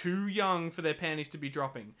 Too young for their panties to be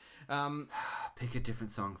dropping. Pick a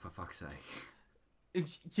different song, for fuck's sake.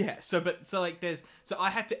 Yeah, so I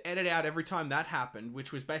had to edit out every time that happened,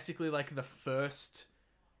 which was basically like the first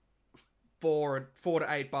four to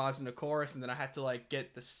 8 bars in a chorus, and then I had to like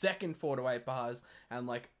get the second 4 to 8 bars and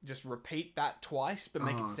like just repeat that twice, but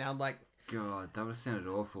make it sound like. God, that would have sounded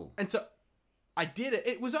awful. And so I did it.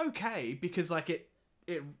 It was okay because like it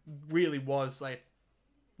really was like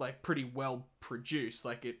pretty well produced.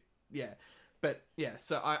 Like it, yeah, but yeah.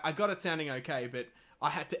 So I got it sounding okay, but I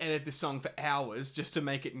had to edit this song for hours just to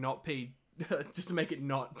make it not just to make it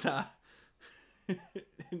not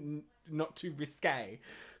not too risque.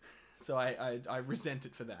 So I resent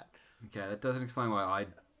it for that. Okay, that doesn't explain why I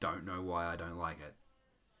don't know why I don't like it.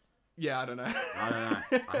 Yeah, I don't know. I don't know.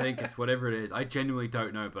 I think it's whatever it is. I genuinely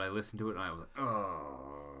don't know, but I listened to it and I was like,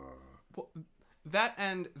 oh. Well, that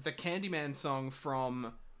and the Candyman song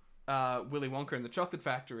from Willy Wonka and the Chocolate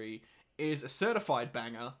Factory is a certified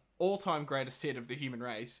banger, all-time greatest hit of the human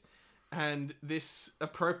race, and this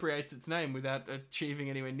appropriates its name without achieving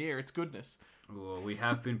anywhere near its goodness. Well, we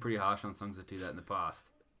have been pretty harsh on songs that do that in the past.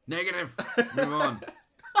 Negative. Move on.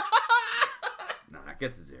 Nah, it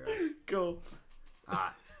gets a 0. Cool. All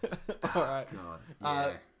right. God.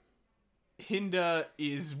 Yeah. Hinder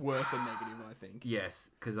is worth a negative, I think. Yes,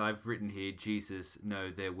 because I've written here, Jesus, no,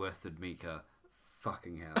 they're worse than Mika.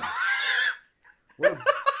 Fucking hell. What a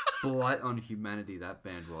blight on humanity that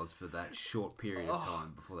band was for that short period of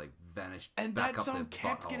time before they vanished. And back that up song their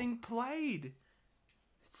kept butthole. getting played.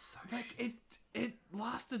 It's so Like shit. it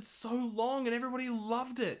lasted so long and everybody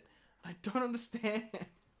loved it. I don't understand.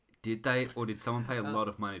 Did they, or did someone pay a lot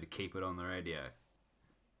of money to keep it on the radio?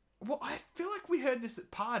 Well, I feel like we heard this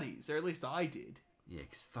at parties, or at least I did. Yeah,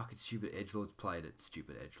 because fucking stupid edgelords played it.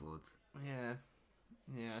 Stupid edgelords. Yeah.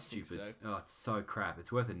 Yeah, I Stupid. think so. Oh, it's so crap.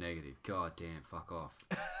 It's worth a negative. God damn, fuck off.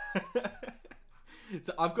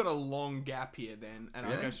 So I've got a long gap here then, and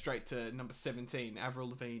I'll Really? go straight to number 17, Avril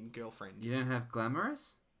Lavigne, Girlfriend. You don't have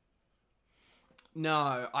Glamorous?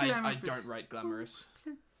 No, I Glamorous. don't rate Glamorous.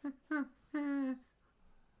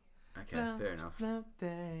 Okay, fair enough.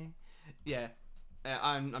 Yeah.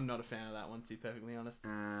 I'm not a fan of that one, to be perfectly honest.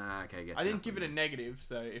 Okay, I didn't give it a negative,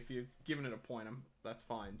 so if you've given it a point, that's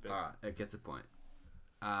fine. But Alright, it gets a point.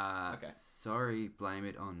 Okay. Sorry, blame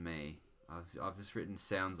it on me. I've just written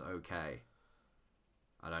sounds okay.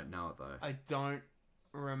 I don't know it though. I don't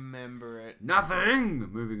remember it. Nothing!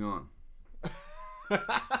 Moving on.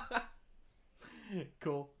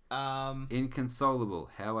 Cool.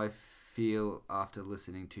 Inconsolable. How I feel after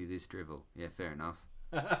listening to this drivel. Yeah, fair enough.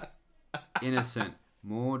 Innocent.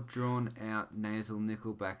 More drawn out nasal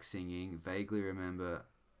Nickelback singing. Vaguely remember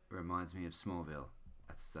reminds me of Smallville.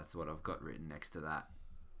 That's what I've got written next to that.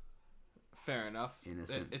 Fair enough.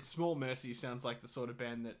 Innocent. It's Small Mercy sounds like the sort of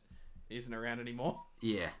band that isn't around anymore.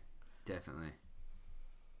 Yeah, definitely.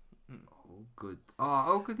 All good. Oh,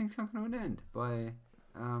 All Good Things Come to an End by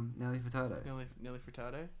Nelly Furtado. Nelly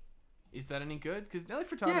Furtado. Is that any good? Because Nelly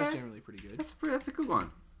Furtado is generally pretty good. That's a good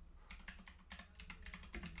one.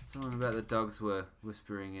 Something about the dogs were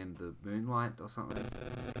whispering in the moonlight or something.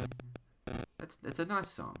 It's a nice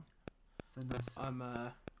song. It's a nice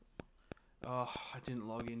song. I didn't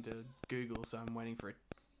log into Google, so I'm waiting for a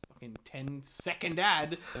fucking 10-second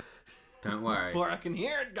ad. Don't worry. Before I can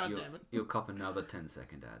hear it, goddammit. You'll cop another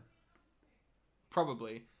 10-second ad.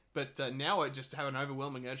 Probably. But now I just have an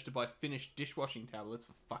overwhelming urge to buy finished dishwashing tablets,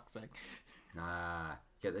 for fuck's sake. Nah,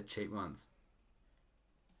 get the cheap ones.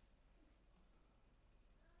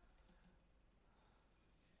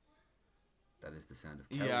 That is the sound of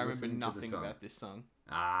Kel. Yeah, I remember nothing about this song.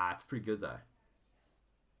 It's pretty good though.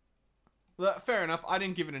 Well, fair enough. I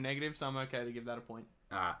didn't give it a negative, so I'm okay to give that a point.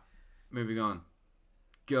 Moving on.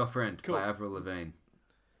 Girlfriend Cool. by Avril Lavigne.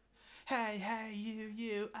 Hey,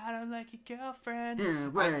 you, I don't like your girlfriend.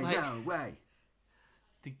 No way.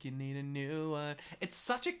 Think you need a new one. It's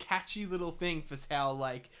such a catchy little thing for how,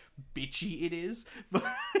 like, bitchy it is.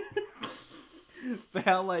 For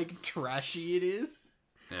how, like, trashy it is.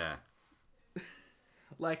 Yeah.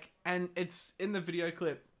 Like, and it's in the video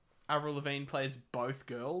clip, Avril Lavigne plays both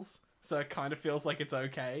girls, so it kind of feels like it's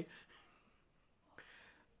okay.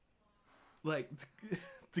 Like,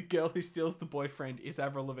 the girl who steals the boyfriend is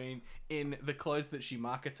Avril Lavigne in the clothes that she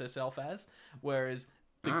markets herself as, whereas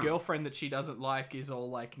the girlfriend that she doesn't like is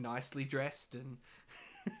all, like, nicely dressed and,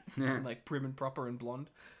 and like, prim and proper and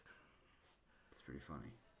blonde. It's pretty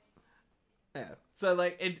funny. Yeah. So,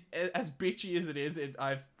 like, it as bitchy as it is,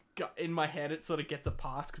 I've got in my head it sort of gets a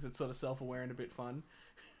pass because it's sort of self-aware and a bit fun.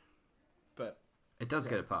 But it does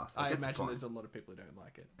get a pass. I imagine there's a lot of people who don't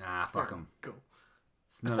like it. Fuck them. Cool.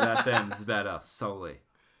 It's not about them. This is about us solely,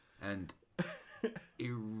 and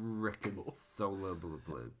irreconcilable.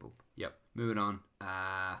 Yep. Moving on.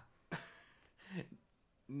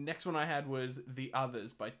 Next one I had was The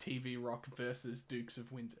Others by TV Rock versus Dukes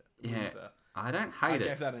of Windsor. Yeah. I don't hate it. I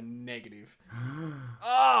gave that a negative.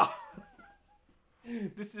 Oh!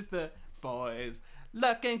 This is the boys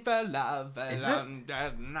looking for love. Is it?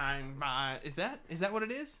 Is that what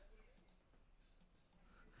it is?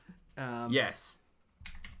 Yes.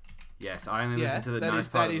 Yes, I only listened to the nice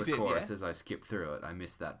part of the chorus yeah? as I skipped through it. I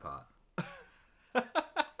missed that part.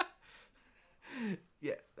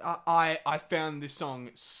 Yeah, I found this song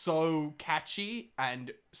so catchy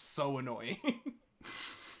and so annoying.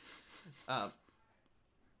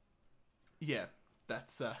 Yeah,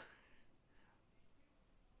 that's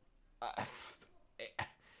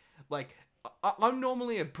like I'm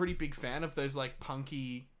normally a pretty big fan of those like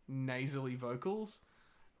punky nasally vocals,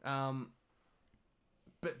 but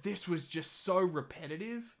this was just so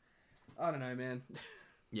repetitive. I don't know, man.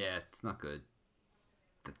 Yeah, it's not good.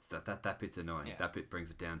 That bit's annoying. Yeah. That bit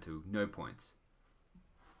brings it down to no points.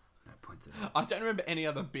 No points at all. I don't remember any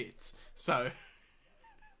other bits, so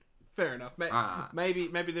fair enough. Maybe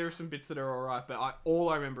there are some bits that are alright, but all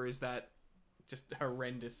I remember is that just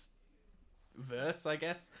horrendous verse, I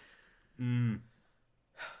guess.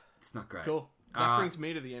 It's not great. Cool. That brings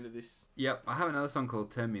me to the end of this. Yep, I have another song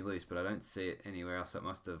called Turn Me Loose, but I don't see it anywhere else. It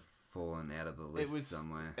must have fallen out of the list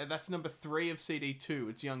somewhere. That's number 3 of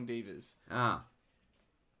CD2. It's Young Divas.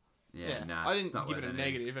 Yeah, nah, I didn't give it a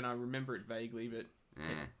negative, and I remember it vaguely, but...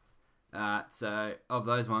 Yeah. So, of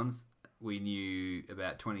those ones, we knew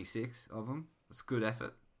about 26 of them. It's good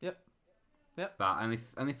effort. Yep. But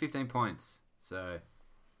only 15 points, so...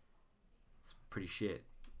 It's pretty shit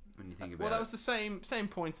when you think about it. Well, that was the same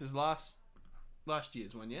points as last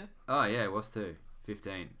year's one, yeah? Oh, yeah, it was too.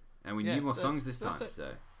 15. And we knew more songs this time,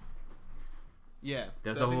 so... Yeah.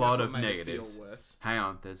 There's so a lot of negatives. Hang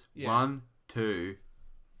on, there's 1, 2,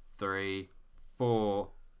 3, 4.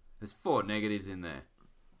 There's 4 negatives in there.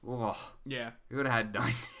 Oh, yeah. We would have had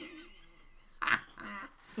 9.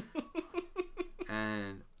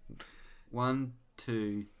 And 1,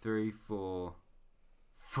 2, 3, 4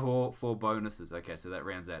 bonuses. Okay, so that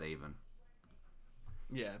rounds out even.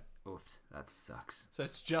 Yeah. Oof, that sucks. So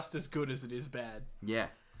it's just as good as it is bad. Yeah.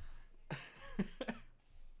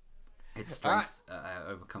 Its strengths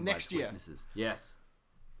overcome by its weaknesses. Yes.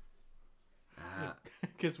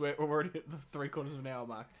 Because we're already at the 3/4 of an hour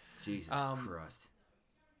mark. Jesus Christ.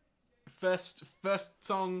 First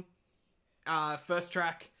song, first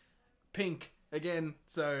track, Pink again.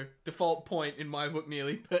 So default point in my book,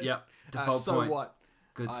 nearly. But yep, default so point. What?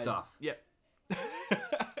 Good stuff. Yep.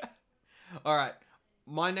 All right.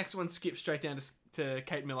 My next one skips straight down to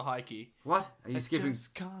Kate Miller Heidke. What? Are you skipping?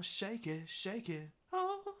 Just can't shake it, shake it.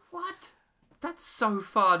 Oh. What? That's so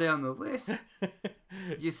far down the list.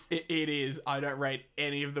 It is. I don't rate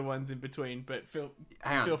any of the ones in between, but feel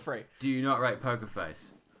free. Do you not rate Poker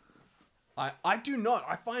Face? I do not.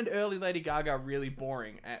 I find early Lady Gaga really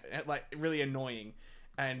boring, like really annoying,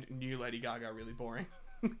 and new Lady Gaga really boring.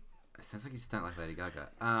 It sounds like you just don't like Lady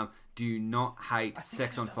Gaga. Do you not hate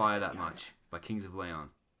Sex on Fire that much by Kings of Leon?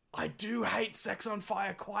 I do hate Sex on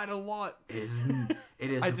Fire quite a lot. It is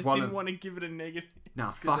I just didn't want to give it a negative.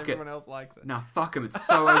 Nah, fuck it. Everyone else likes it. Nah, fuck him. It's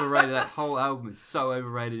so overrated. That whole album is so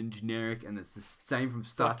overrated and generic, and it's the same from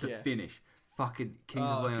start to finish. Fucking Kings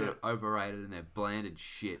of Leon are overrated, and they're blanded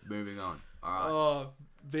shit. Moving on. All right. Oh,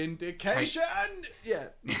 vindication! Yeah.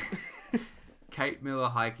 Kate Miller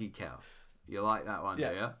Heidke Cal. You like that one, do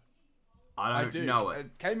you? I do know it.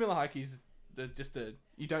 Kate Miller Heidke's just a...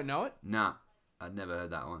 You don't know it? Nah. I'd never heard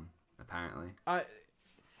that one, apparently.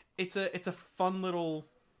 It's a fun little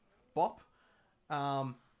bop.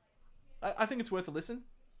 I think it's worth a listen.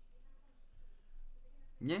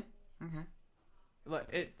 Yeah. Okay. Like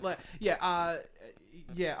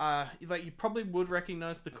you probably would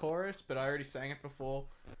recognize the chorus, but I already sang it before.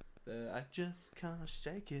 I just can't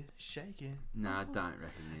shake it, shake it. No, I don't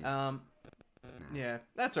recognize. Yeah,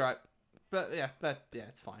 that's alright. But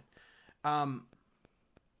it's fine. I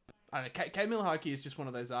don't know. Kate Miller Heidke is just one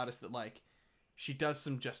of those artists that like she does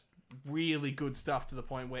some just really good stuff to the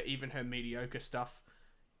point where even her mediocre stuff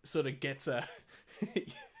sort of gets a.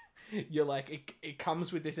 You're like it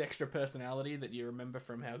comes with this extra personality that you remember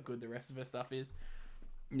from how good the rest of her stuff is.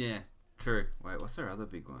 Yeah, true. Wait, what's her other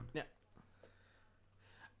big one? Yeah.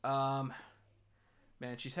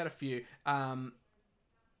 Man, she's had a few.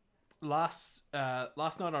 Last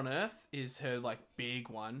Night on Earth is her like big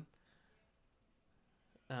one.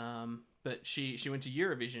 But she went to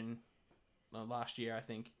Eurovision last year, I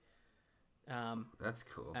think. That's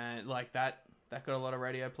cool. And like that got a lot of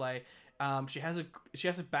radio play. She has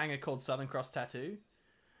a banger called Southern Cross Tattoo.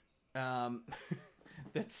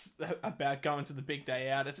 That's about going to the big day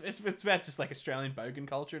out. It's about just like Australian bogan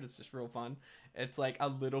culture. It's just real fun. It's like a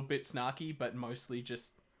little bit snarky, but mostly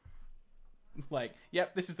just like,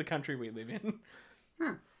 yep, this is the country we live in.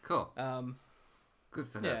 Cool. Good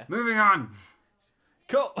for her. Yeah. Moving on.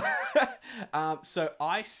 Cool. So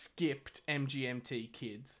I skipped MGMT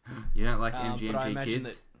Kids. You don't like MGMT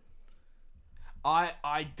Kids?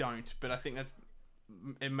 I don't, but I think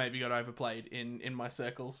it maybe got overplayed in my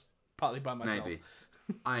circles, partly by myself. Maybe.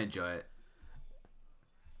 I enjoy it.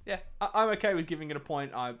 Yeah, I'm okay with giving it a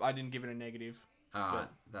point. I didn't give it a negative. Alright,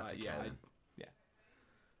 that's okay then. Yeah.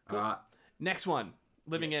 Cool. Alright. Next one,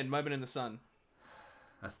 Living End, Moment in the Sun.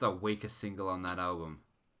 That's the weakest single on that album.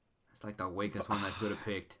 It's like the weakest one they could have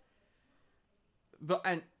picked.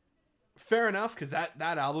 And fair enough, because that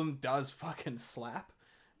album does fucking slap.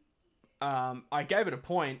 I gave it a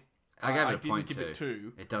point. I gave it a point too. I didn't give it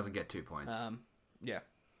 2. It doesn't get 2 points. Yeah.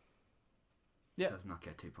 It does not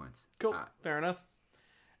get 2 points. Cool. Fair enough.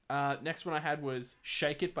 Next one I had was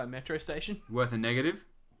Shake It by Metro Station. Worth a negative?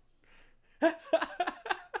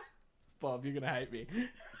 Bob, you're going to hate me.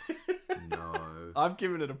 No. I've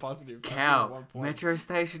given it a positive. Cow, Metro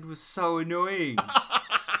Station was so annoying.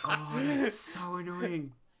 Oh, it's so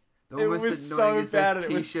annoying. It was so bad and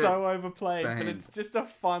it was so overplayed, but it's just a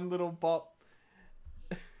fun little bop.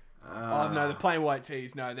 Oh no, the Plain White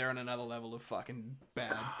Tees, no, they're on another level of fucking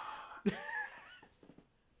bad.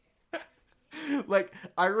 Like,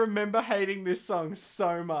 I remember hating this song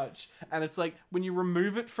so much, and it's like, when you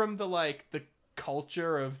remove it from the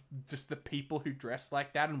culture of just the people who dress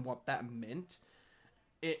like that and what that meant,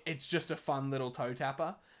 it's just a fun little toe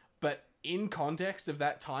tapper. But in context of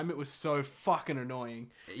that time, it was so fucking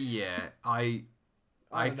annoying. Yeah, I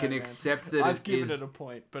can accept that I've given it a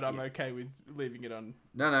point, but I'm okay with leaving it on.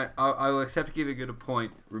 No, I'll accept giving it a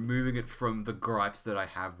point, removing it from the gripes that I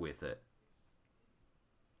have with it.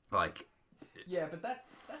 Like... Yeah, but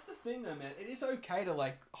that's the thing though, man. It is okay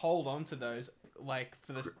to, hold on to those,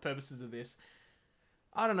 for the purposes of this.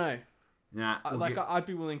 I don't know. Nah. I'd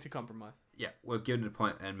be willing to compromise. Yeah, we're giving it a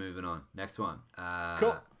point and moving on. Next one.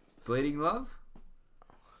 Cool. Bleeding Love?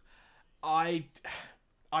 I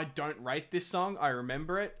don't rate this song. I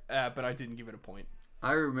remember it, but I didn't give it a point.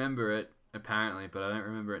 I remember it, apparently, but I don't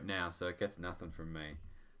remember it now, so it gets nothing from me.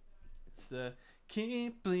 It's the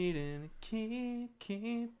keep bleeding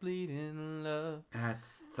love.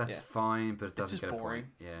 That's fine, but it doesn't get a boring.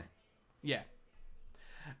 point. Yeah.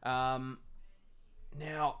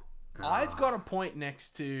 Now, I've got a point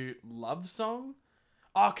next to Love Song.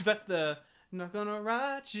 Oh, because that's the I'm not gonna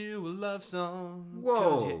write you a love song. Whoa.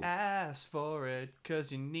 Cause you asked for it.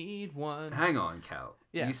 Cause you need one. Hang on, Cal.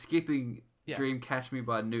 Yeah. You skipping Yeah. Dream Catch Me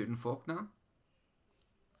by Newton Faulkner?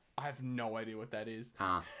 I have no idea what that is.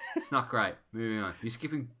 It's not great. Moving on. You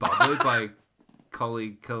skipping Bubbly by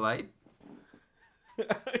Collie Collade?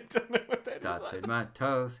 I don't know what that Start is. with my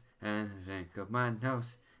toes and think of my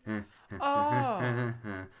nose.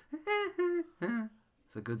 Oh.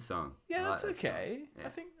 It's a good song. Yeah, I like that's that song. okay. Yeah. I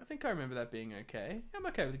think I remember that being okay. I'm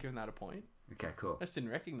okay with giving that a point. Okay, cool. I just didn't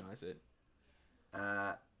recognize it.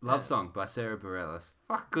 Love Song by Sarah Bareilles.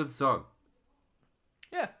 Fuck, good song.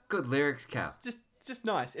 Yeah, Good lyrics, Cal. it's just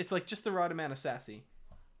nice. It's like just the right amount of sassy.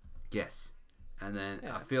 Yes. And then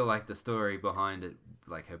Yeah. I feel like the story behind it,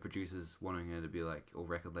 like her producers wanting her to be like, or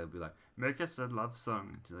record label be like, make us a love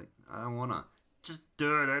song. She's like, I don't wanna. Just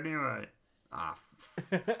do it anyway.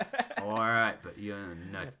 Alright, but you're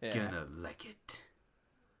not Yeah. gonna like it.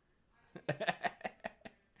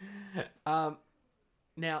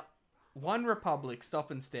 Now, One Republic,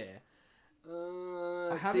 Stop and Stare.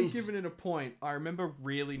 I haven't given it a point. I remember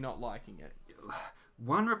really not liking it.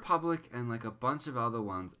 One Republic and like a bunch of other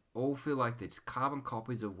ones all feel like they're just carbon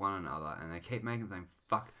copies of one another, and they keep making them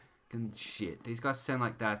fucking shit. These guys sound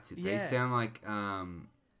like that's it. They Yeah. sound like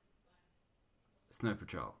Snow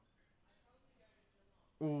Patrol.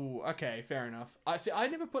 Ooh, okay, fair enough. I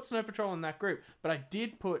never put Snow Patrol in that group, but I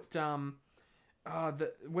did put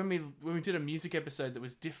when we did a music episode that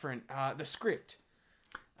was different. The Script.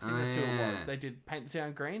 I think that's who it was. They did Paint the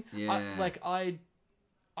Town Green. Yeah.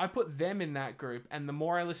 I put them in that group, and the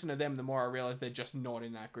more I listen to them, the more I realize they're just not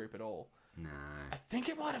in that group at all. No. I think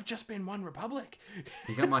it might have just been One Republic. I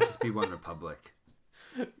think it might just be One Republic.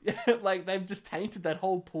 Like they've just tainted that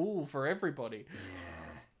whole pool for everybody.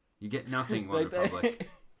 Yeah. You get nothing, One They- Republic.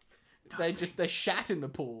 They shat in the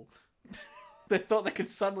pool. They thought they could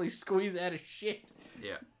suddenly squeeze out of shit,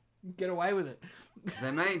 Yeah. get away with it.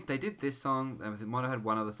 Because they did this song. They might have had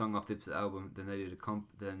one other song off this album. Then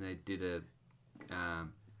they did a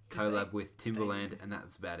collab with Timbaland, and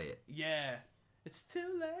that's about it. Yeah, it's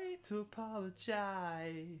too late to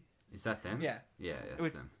apologize. Is that them? Yeah, Yeah, that's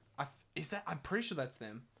With- them. is that? I'm pretty sure that's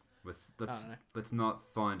them. Let's I don't know. let's not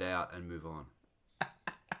find out and move on.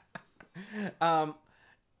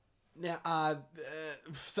 Now,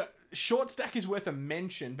 so Short Stack is worth a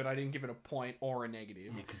mention, but I didn't give it a point or a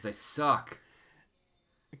negative. Yeah, because they suck.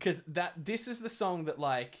 Because this is the song that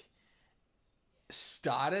like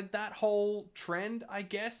started that whole trend, I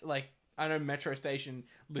guess. Like I know Metro Station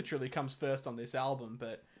literally comes first on this album,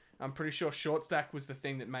 but I'm pretty sure Short Stack was the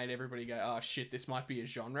thing that made everybody go, "Oh shit, this might be a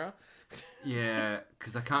genre." Yeah,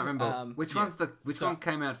 because I can't remember which one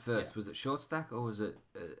came out first. Yeah. Was it Short Stack or was it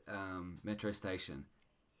Metro Station?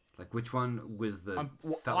 Like which one was the?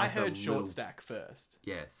 felt I like the heard Short little- Stack first.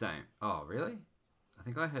 Yeah, same. Oh, really? I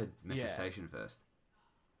think I heard Metro Yeah. Station first.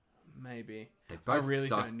 Maybe. They I both really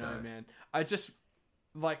suck, don't know, though. man. I just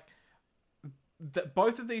like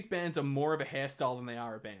both of these bands are more of a hairstyle than they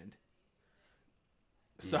are a band.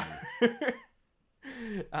 So,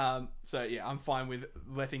 so yeah, I'm fine with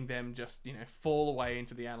letting them just fall away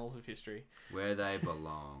into the annals of history. Where they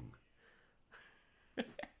belong.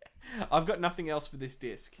 I've got nothing else for this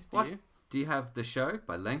disc. Do What? you? Do you have The Show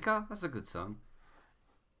by Lenka? That's a good song.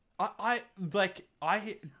 I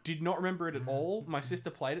did not remember it at all. My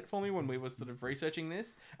sister played it for me when we were sort of researching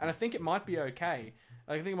this, and I think it might be okay.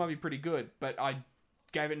 I think it might be pretty good, but I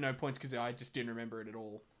gave it no points because I just didn't remember it at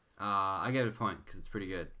all. I gave it a point because it's pretty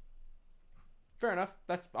good. Fair enough.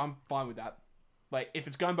 I'm fine with that. Like if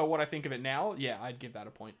it's going by what I think of it now, yeah, I'd give that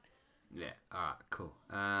a point. Yeah. All right.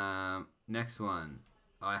 Cool. Next one.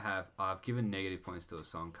 I've given negative points to a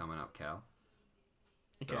song coming up, Cal.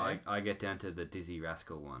 Okay. But I get down to the Dizzy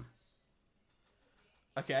Rascal one.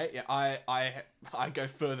 Okay. Yeah. I go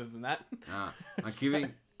further than that.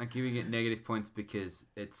 I'm giving it negative points because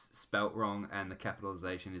it's spelt wrong and the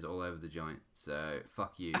capitalization is all over the joint. So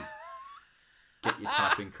fuck you. Get your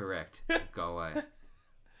typing correct. Go away.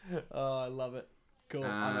 Oh, I love it. Cool.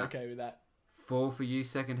 I'm okay with that. Fall for You,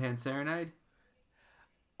 Secondhand Serenade.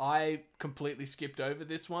 I completely skipped over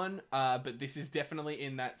this one, but this is definitely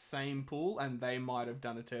in that same pool, and they might have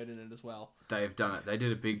done a turd in it as well. They've done it. They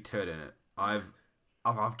did a big turd in it. I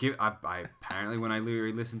apparently when I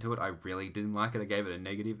listened to it, I really didn't like it. I gave it a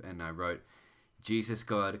negative, and I wrote, "Jesus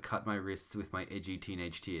God, cut my wrists with my edgy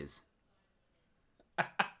teenage tears."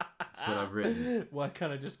 That's what I've written. Why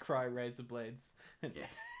can't I just cry razor blades?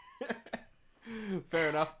 Yes. Fair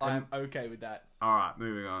enough. I'm okay with that. All right,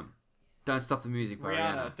 moving on. Don't Stop the Music by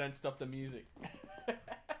Rihanna. Don't Stop the Music.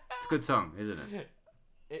 It's a good song, isn't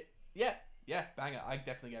it? Yeah, banger. I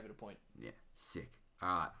definitely gave it a point. Yeah, sick. All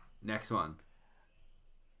right, Next one.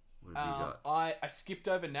 What have you got? I skipped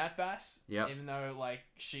over Nat Bass. Yep. Even though like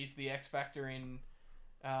she's the X Factor in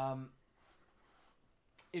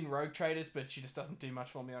Rogue Traders, but she just doesn't do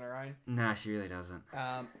much for me on her own. Nah, she really doesn't.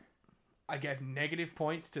 I gave negative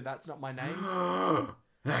points to That's Not My Name.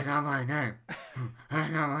 That's not my name.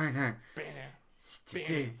 That's not my name.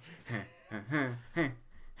 They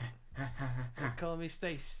call me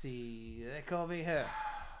Stacy. They call me her.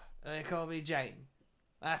 They call me Jane.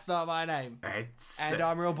 That's not my name.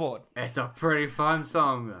 I'm real bored. It's a pretty fun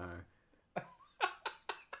song though.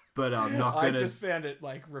 But I'm not gonna. I just found it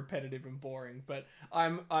like repetitive and boring. But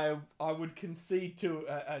I would concede to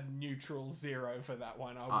a neutral 0 for that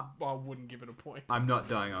one. I wouldn't give it a point. I'm not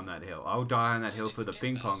dying on that hill. I'll die on that hill for the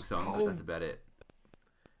ping pong song, but that's about it.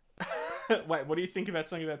 Wait, what do you think about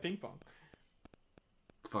something about ping pong?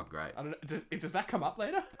 Fuck great. I don't know. Does that come up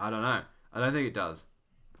later? I don't know. I don't think it does.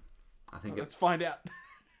 I think let's find out.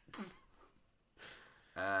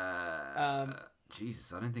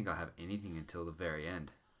 Jesus, I don't think I have anything until the very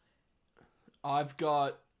end. I've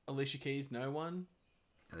got Alicia Keys, No One.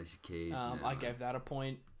 Alicia Keys. I gave that a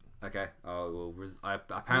point. Okay. Oh well, I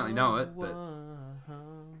apparently know it, but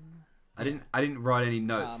I didn't write any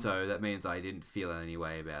notes, so that means I didn't feel any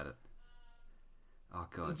way about it. Oh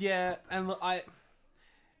god. Yeah, and look,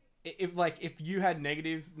 if you had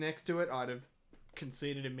negative next to it, I'd have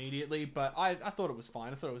conceded immediately. But I thought it was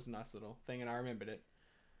fine. I thought it was a nice little thing, and I remembered it.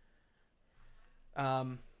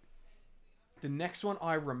 The next one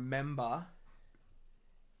I remember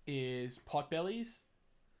is Potbellies.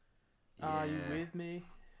 Yeah. Are you with me?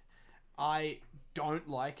 I don't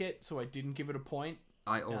like it, so I didn't give it a point.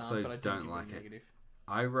 I also but I don't like it.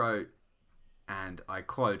 I wrote, and I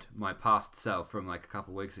quote my past self from like a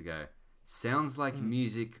couple weeks ago, sounds like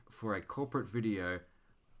music for a corporate video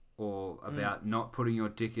or about not putting your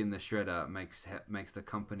dick in the shredder makes the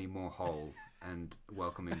company more whole and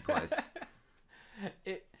welcoming place.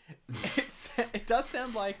 It does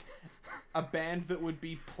sound like a band that would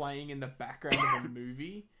be playing in the background of a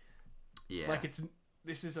movie. Yeah. Like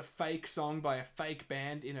this is a fake song by a fake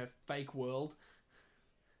band in a fake world,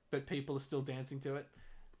 but people are still dancing to it.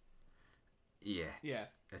 Yeah. Yeah.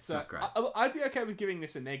 It's not great. I'd be okay with giving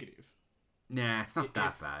this a negative. Nah, it's not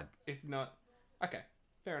that bad. If not, okay,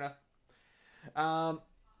 fair enough.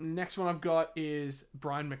 Next one I've got is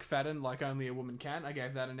Brian McFadden, Like Only a Woman Can. I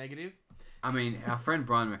gave that a negative. I mean, our friend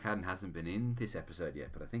Brian McFadden hasn't been in this episode yet,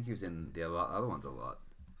 but I think he was in the other ones a lot.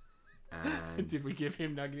 And did we give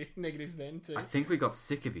him negatives then too? I think we got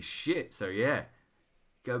sick of his shit, so yeah.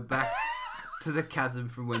 Go back to the chasm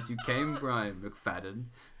from whence you came, Brian McFadden.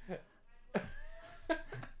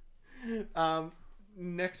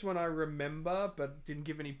 Next one I remember, but didn't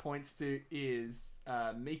give any points to, is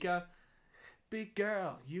Mika. Big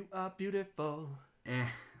girl, you are beautiful.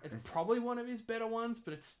 It's probably one of his better ones,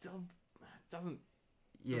 but it still doesn't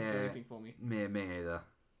do anything for me. Me either.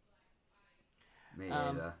 Me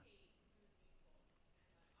either.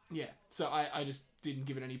 Yeah, so I just didn't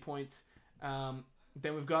give it any points.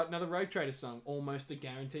 Then we've got another Rogue Trader song, almost a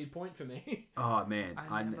guaranteed point for me. Oh man,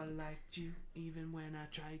 I never liked you, even when I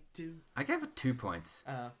tried to. I gave it 2 points.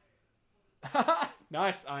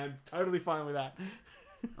 Nice, I am totally fine with that.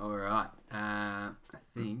 All right, I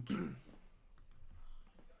think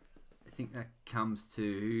that comes to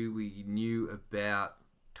who we knew about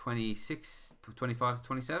 26, 25 to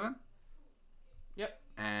 27. Yep,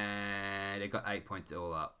 and it got 8 points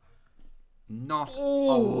all up. Not a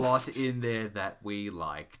lot in there that we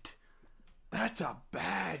liked. That's a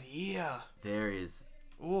bad year. There is.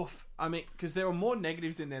 Oof. I mean, because there were more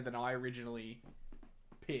negatives in there than I originally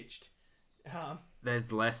pitched.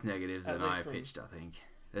 There's less negatives than I pitched, I think.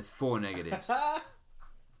 There's 4 negatives.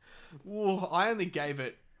 Ooh, I only gave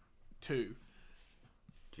it 2.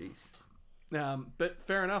 Jeez. But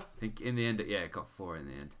fair enough. I think in the end, it got 4 in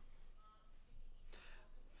the end.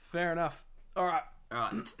 Fair enough. All right.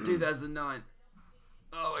 It's 2009.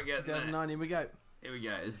 Oh, I get 2009, here we go. Here we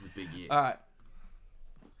go. This is a big year. All right.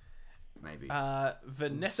 Maybe.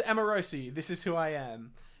 Vanessa Amorosi, This Is Who I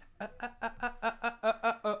Am.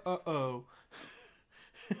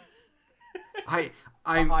 I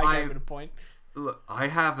gave it a point. Look, I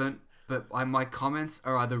haven't, but my comments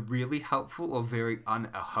are either really helpful or very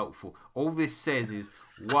unhelpful. All this says is,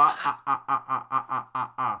 I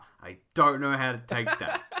don't know how to take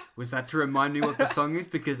that. Was that to remind me what the song is?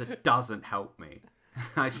 Because it doesn't help me.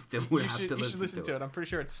 I still would have to listen to it. You should listen to it. I'm pretty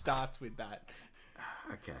sure it starts with that.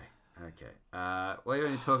 Okay. Why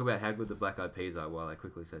don't you talk about how good the Black Eyed Peas are while I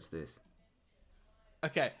quickly search this?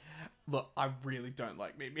 Okay. Look, I really don't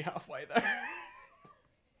like Meet Me Halfway, though.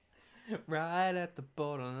 Right at the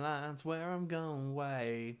borderlines where I'm going,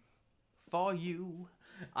 wait. for you.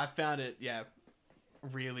 I found it,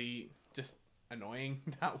 really just annoying,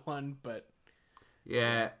 that one, but...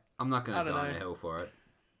 Yeah, I'm not I going to don't die in know. hell for it.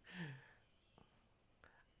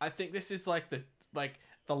 I think this is like the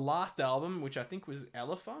last album, which I think was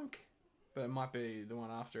Elefunk, but it might be the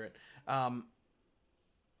one after it,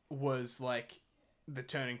 was like the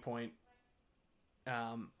turning point.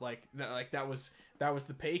 That was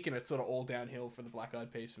the peak, and it's sort of all downhill for the Black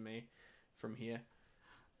Eyed Peas for me from here.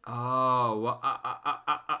 Oh,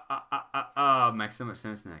 well, makes so much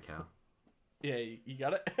sense now, Cal. Yeah, you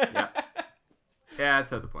got it. Yeah. Yeah, that's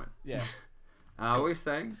the point. Yeah. What were you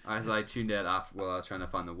saying? As I tuned out after while I was trying to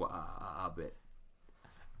find the bit.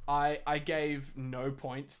 I gave no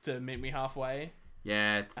points to Meet Me Halfway.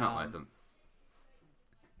 Yeah, it's not worth them.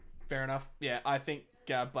 Fair enough. Yeah, I think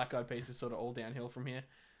Black Eyed Peas is sort of all downhill from here.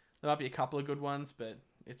 There might be a couple of good ones, but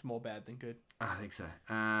it's more bad than good. I think so.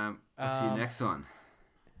 What's your next one?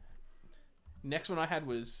 Next one I had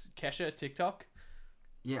was Kesha, TikTok.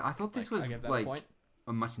 Yeah, I thought this was I gave that like a point.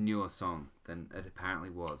 a much newer song than it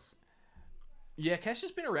apparently was. Yeah,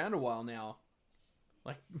 Kesha's been around a while now.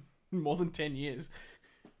 Like, more than 10 years.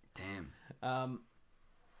 Damn.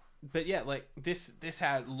 But yeah, like, this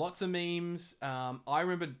had lots of memes. I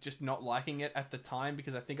remember just not liking it at the time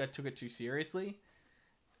because I think I took it too seriously.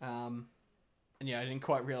 And yeah, I didn't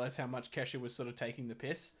quite realize how much Kesha was sort of taking the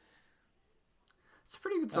piss. It's a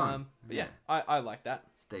pretty good song. But yeah, I like that.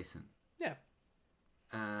 It's decent. Yeah.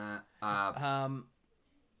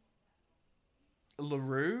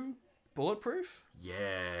 LaRue, Bulletproof.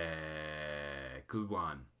 Yeah, good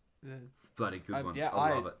one. Bloody good one. Yeah,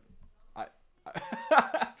 I love it.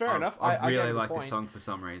 Fair enough. I really gave like the point. song for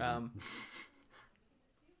some reason.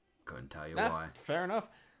 Couldn't tell you why. Fair enough.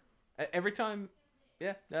 Every time,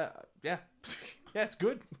 yeah, it's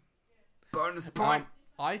good. Bonus point.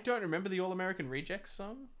 I don't remember the All American Rejects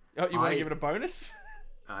song. Oh, you want to give it a bonus?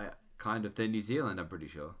 I kind of. They're New Zealand, I'm pretty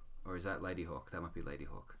sure. Or is that Lady Hawk? That might be Lady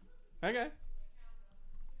Hawk. Okay.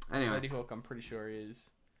 Anyway. Lady Hawk, I'm pretty sure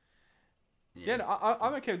is. Yes. Yeah, no,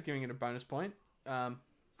 I'm okay with giving it a bonus point.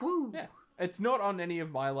 Woo! Yeah, it's not on any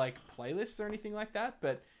of my like playlists or anything like that,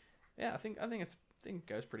 but yeah, I think it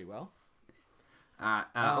goes pretty well. And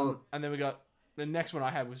then we got the next one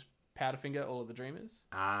I had was Powderfinger, All of the Dreamers.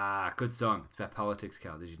 Good song. It's about politics,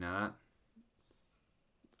 Cal. Did you know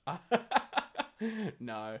that?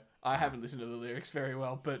 No, I haven't listened to the lyrics very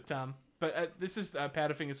well, but this is a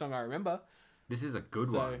Powderfinger song I remember. This is a good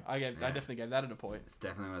So one. I definitely gave that a point. It's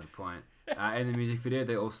definitely worth a point. In the music video,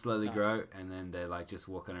 they all slowly grow, and then they're like just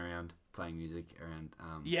walking around playing music around.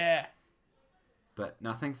 Yeah. But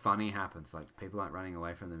nothing funny happens. Like people aren't running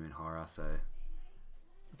away from them in horror, so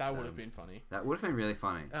That would have been funny. that would have been really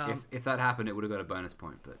funny. If that happened, it would have got a bonus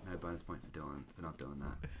point, but no bonus point for not doing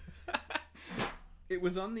that. It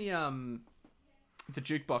was on the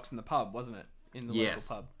jukebox in the pub, wasn't it? In the local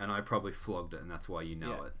pub. And I probably flogged it, and that's why you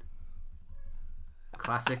know Yeah. it.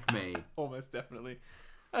 Classic me. Almost definitely.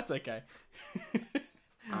 That's okay.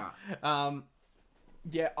 Ah.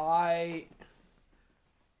 Yeah, I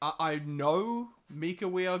know Mika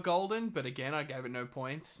We Are Golden, but again, I gave it no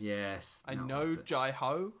points. Yes. I know Jai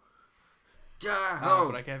Ho, Jai-ho!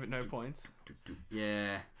 but I gave it no points.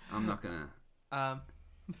 Yeah, I'm not gonna. Um,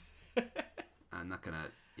 I'm not gonna.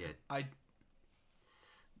 Yeah. I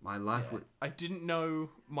My life would. I didn't know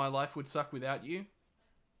My Life Would Suck Without You.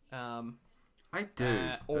 I do.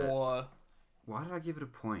 Or why did I give it a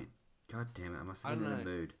point? God damn it! I must have been in a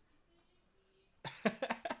mood.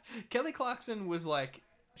 Kelly Clarkson was like,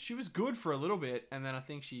 she was good for a little bit, and then I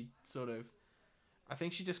think she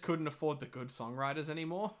just couldn't afford the good songwriters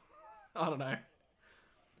anymore. I don't know.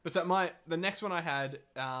 But so the next one I had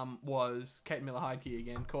was Kate Miller Heidke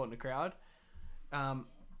again, Caught in a Crowd. Have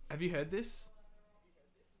you heard this?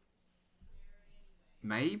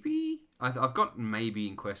 Maybe I've got maybe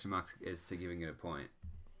in question marks as to giving it a point.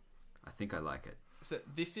 I think I like it. So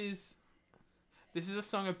this is a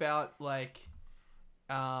song about like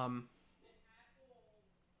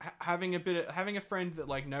having a friend that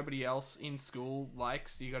like nobody else in school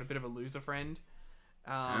likes. You got a bit of a loser friend,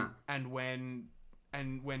 and when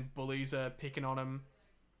bullies are picking on him,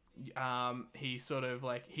 he sort of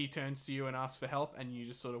like he turns to you and asks for help, and you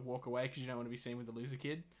just sort of walk away because you don't want to be seen with the loser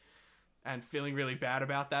kid, and feeling really bad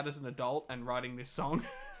about that as an adult, and writing this song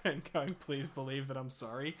and going, please believe that I'm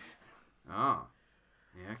sorry. Oh,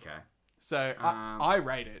 yeah, okay. So I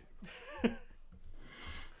rate it.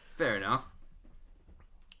 Fair enough.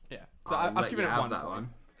 Yeah. So I've given it one that point. one.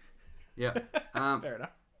 Yeah. Fair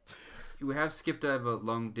enough. We have skipped over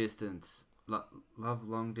Long Distance. Love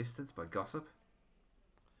Long Distance by Gossip.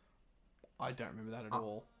 I don't remember that at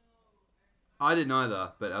all. I didn't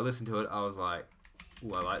either, but I listened to it. I was like,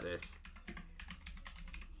 "Ooh, I like this."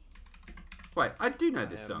 Wait, I do know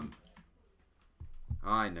this song.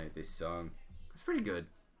 I know this song. It's pretty good,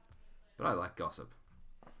 but I like Gossip.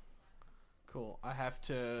 Cool. I have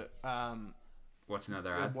to Watch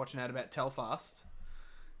another ad. watch an ad about Telfast.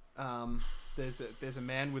 There's a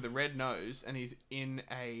man with a red nose, and he's in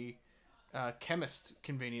a chemist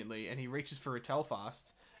conveniently, and he reaches for a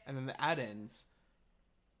Telfast, and then the ad ends.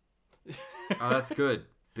 Oh, that's good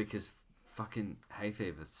because fucking hay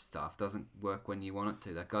fever stuff doesn't work when you want it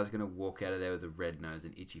to. That guy's gonna walk out of there with a red nose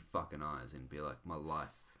and itchy fucking eyes and be like, "My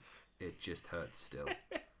life, it just hurts still."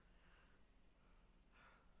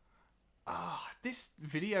 This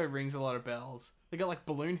video rings a lot of bells. They got like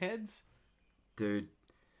balloon heads. Dude,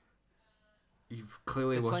 you've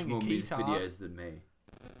clearly They're watched playing a more music guitar. videos than me.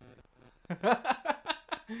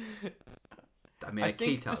 I mean, I a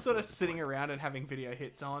think keytar just sort of was the sitting point. around and having video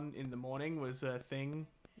hits on in the morning was a thing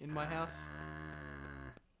in my house.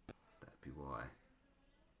 That'd be why.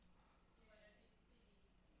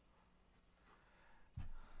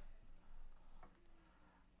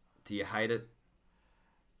 Do you hate it?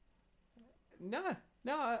 No,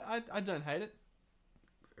 I don't hate it.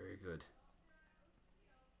 Very good.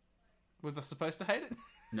 Was I supposed to hate it?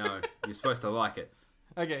 No, you're supposed to like it.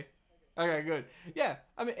 Okay, good. Yeah,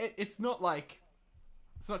 I mean, it's not like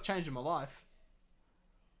it's not changing my life,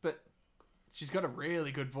 but she's got a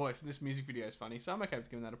really good voice, and this music video is funny, so I'm okay with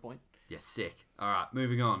giving that a point. You're sick. All right,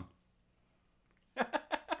 moving on. 'Cause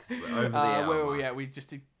we're over the hour Where were we mark. at? We just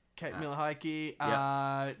did Kate Miller Heike.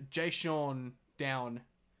 Jay Sean down.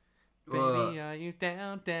 Baby, are you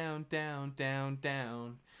down? I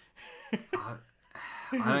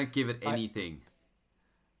don't give it anything.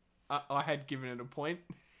 I had given it a point.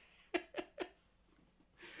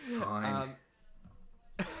 Fine.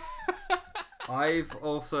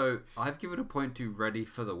 I've given a point to "Ready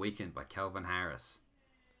for the Weekend" by Calvin Harris.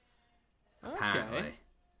 Apparently,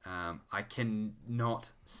 Okay. I cannot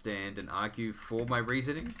stand and argue for my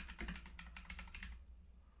reasoning.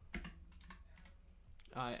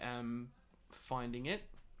 I am finding it.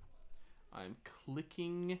 I'm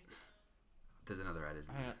clicking. There's another ad,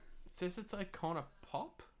 isn't there? It says it's Icona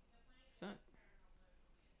Pop. Is that?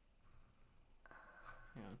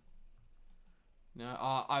 Hang on.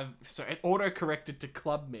 No, so it auto corrected to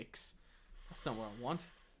Club Mix. That's not what I want.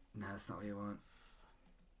 No, that's not what you want.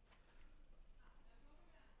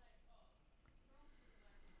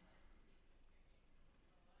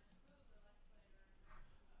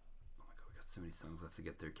 Oh my god, we got so many songs left to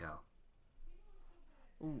get through, Cal.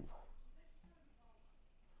 Ooh.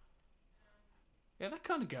 Yeah, that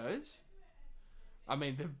kind of goes. I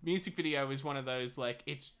mean, the music video is one of those, like,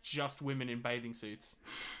 it's just women in bathing suits.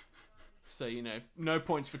 So, no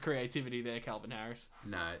points for creativity there, Calvin Harris.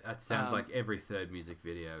 No, that sounds like every third music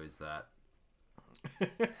video is that.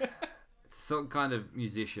 Some kind of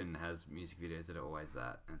musician has music videos that are always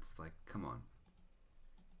that. And it's like, come on.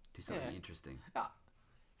 Do something interesting.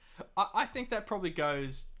 I think that probably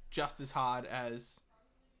goes just as hard as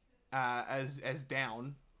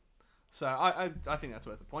Down. So I think that's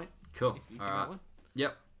worth a point. Cool. If you All give that right. one.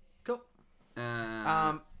 Yep. Cool.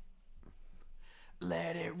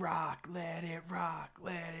 Let it rock, let it rock,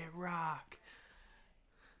 let it rock.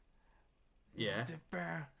 Yeah.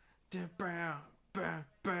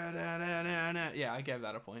 Yeah, I gave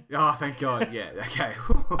that a point. Oh, thank God. Yeah. Okay.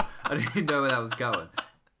 I didn't even know where that was going.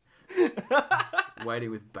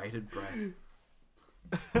 Waiting with bated breath.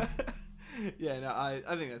 Yeah, no, I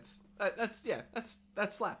think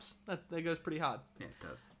that slaps. That goes pretty hard. Yeah, it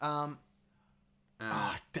does.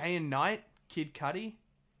 Day and Night, Kid Cudi.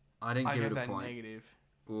 I didn't give gave it a that point. negative.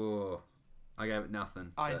 Oh, I gave it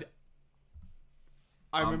nothing. I but-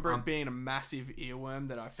 remember it being a massive earworm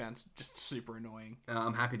that I found just super annoying.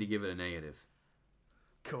 I'm happy to give it a negative.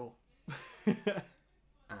 Cool.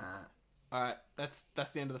 Uh, All right, that's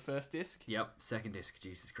the end of the first disc. yep, second disc.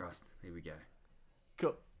 Jesus Christ. Here we go.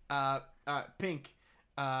 Cool. All right, Pink.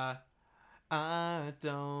 I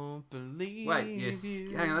don't believe Wait, you.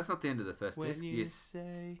 hang on. That's not the end of the first when disc. you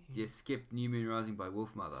say. You skipped New Moon Rising by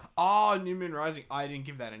Wolfmother. Oh, New Moon Rising. I didn't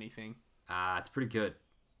give that anything. It's pretty good.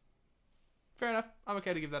 Fair enough. I'm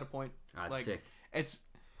okay to give that a point. It's sick. It's.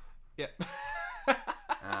 Yeah.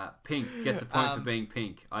 Pink gets a point for being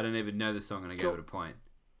Pink. I don't even know the song and I Cool. gave it a point.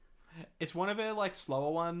 It's one of her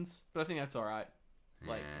slower ones, but I think that's all right.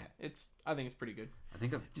 Yeah. I think it's pretty good. I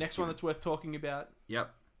think I've just Next one that's worth talking about.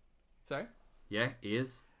 Yep. Sorry. Yeah,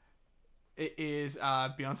 is. It is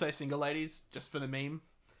Beyonce Single Ladies, just for the meme.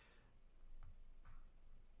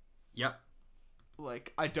 Yep.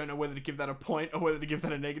 like, I don't know whether to give that a point or whether to give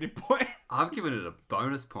that a negative point. I've given it a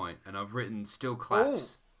bonus point, and I've written still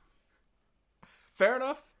claps. Fair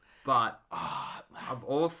enough. But I've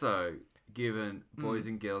also given Boys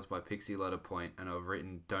and Girls by Pixie Lott a point, and I've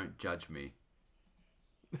written Don't Judge Me.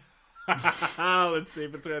 Let's see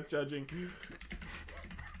if it's worth judging.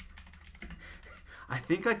 I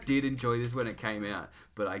think I did enjoy this when it came out,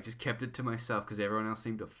 but I just kept it to myself because everyone else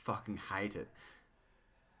seemed to fucking hate it.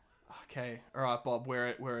 Okay, all right, Bob. We're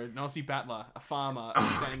an Aussie battler, a farmer,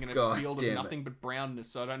 standing in a field of nothing but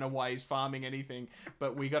brownness. So I don't know why he's farming anything,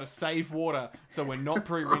 but we got to save water, so we're not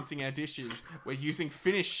pre-rinsing our dishes. We're using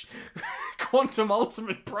Finish Quantum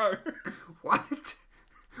Ultimate Pro. What?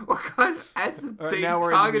 What kind of ads are being now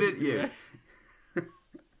we're targeted at you? Video.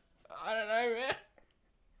 I don't know, man.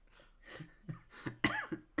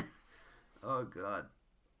 Oh god,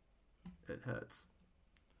 it hurts.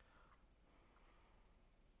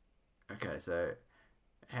 Okay, so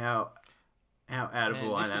how out of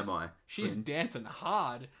line am I? She's dancing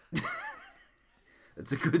hard.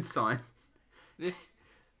 It's a good sign. This,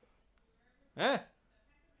 yeah.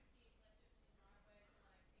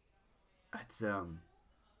 It's Yeah,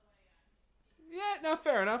 no,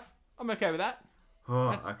 fair enough. I'm okay with that.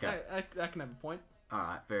 Oh, okay. I can have a point. All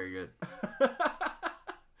right, very good.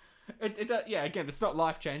 Yeah, again, it's not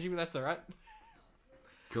life changing, but that's all right.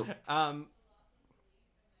 Cool.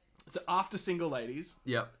 So after Single Ladies,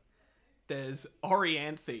 Yep. there's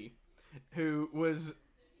Orianthe, who was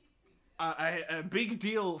a big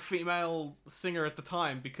deal female singer at the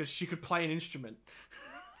time because she could play an instrument.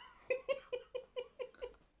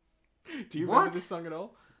 Do you remember this song at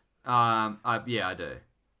all? Yeah, I do.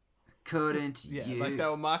 Couldn't Yeah, you? like they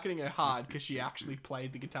were marketing her hard because she actually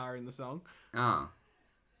played the guitar in the song. Oh.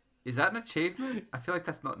 Is that an achievement? I feel like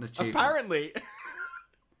that's not an achievement. Apparently.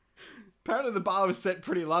 Apparently the bar was set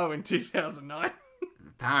pretty low in 2009.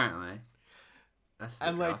 Apparently. That's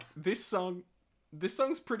a bit rough. this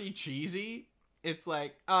song's pretty cheesy. It's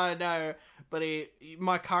like, oh no, but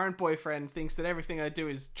my current boyfriend thinks that everything I do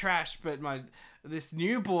is trash, but this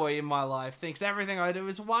new boy in my life thinks everything I do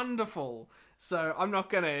is wonderful. So I'm not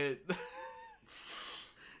gonna.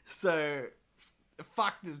 So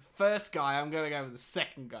fuck the first guy. I'm gonna go with the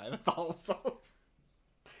second guy. That's the whole song.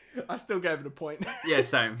 I still gave it a point. Yeah,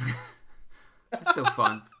 same. It's still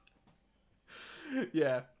fun.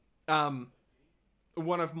 Yeah.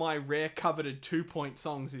 One of my rare coveted 2-point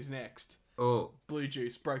songs is next. Oh. Blue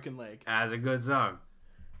Juice, Broken Leg. That's a good song.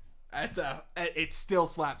 It still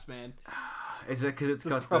slaps, man. Is it because it's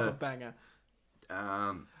got proper banger.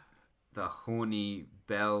 The horny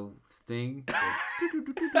bell thing?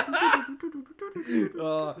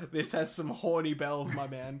 Oh, this has some horny bells, my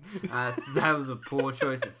man. That was a poor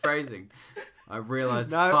choice of phrasing. I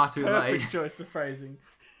realised far too late. Perfect choice of phrasing.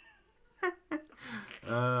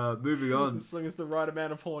 Moving on. As long as the right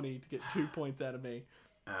amount of horny to get 2 points out of me.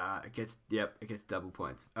 It gets double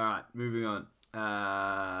points. All right, moving on.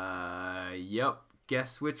 Yep.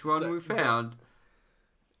 Guess which one we found.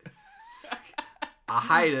 I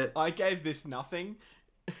hate it. I gave this nothing.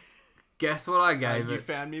 Guess what I gave it? You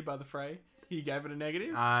Found Me by The Fray. You gave it a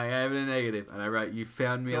negative? I gave it a negative, and I wrote, You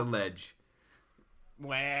Found Me a Ledge.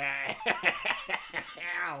 Wow.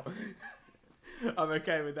 I'm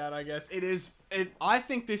okay with that, I guess. I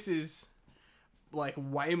think this is like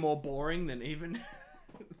way more boring than even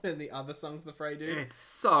than the other songs The Fray do. It's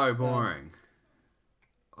so boring.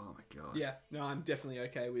 Oh my god. Yeah, no, I'm definitely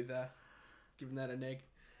okay with giving that a neg.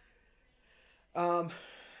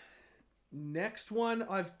 Next one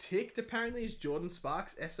I've ticked apparently is Jordan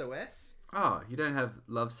Sparks' SOS. Oh, you don't have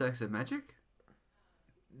Love, Sex and Magic?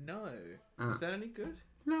 No. Is that any good?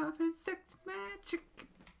 Love and Sex Magic.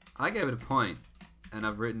 I gave it a point, and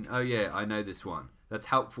I've written, oh yeah, I know this one. That's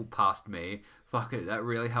helpful past me. Fuck it, that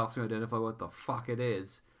really helps me identify what the fuck it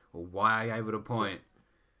is, or why I gave it a point.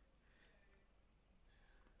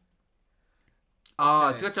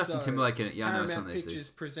 It's got Justin Timberlake in it. Yeah, I know which one this Pictures is.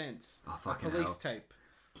 presents Oh, a police tape.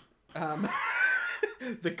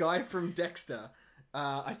 The guy from Dexter.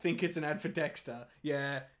 I think it's an ad for Dexter.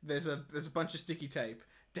 Yeah, there's a bunch of sticky tape.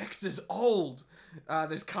 Dexter's old.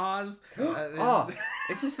 There's cars.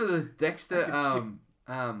 It's just for the Dexter.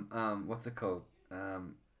 What's it called?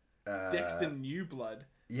 Dexter New Blood.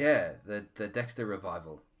 Yeah, the Dexter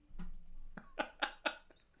revival.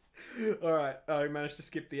 All right, I managed to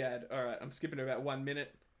skip the ad. All right, I'm skipping about 1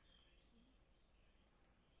 minute.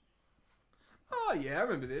 Oh yeah, I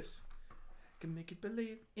remember this. Can make you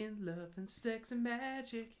believe in love and sex and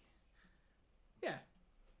magic. Yeah,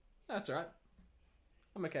 that's all right.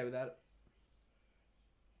 I'm okay with that.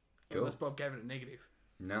 Cool. Unless Bob gave it a negative.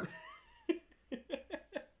 No.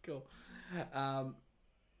 Cool.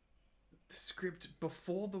 Script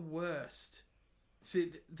Before the Worst.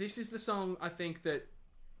 See, this is the song I think that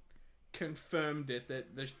confirmed it,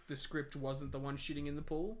 that the script wasn't the one shitting in the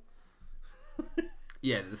pool.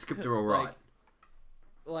 Yeah, the script are all right.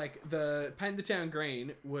 Like the Paint the Town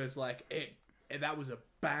Green was like that was a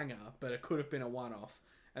banger, but it could have been a one-off.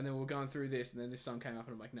 And then we're going through this, and then this song came up,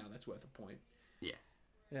 and I'm like, no, that's worth a point. Yeah.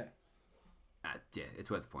 Yeah. Yeah, it's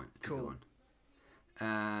worth a point. It's cool. a good one.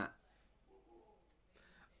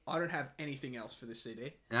 I don't have anything else for this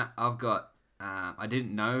CD. Yeah, I've got. I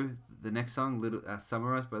didn't know the next song,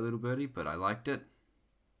 "Summarized" by Little Birdie, but I liked it.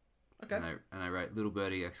 Okay. And I wrote "Little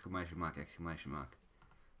Birdie!" !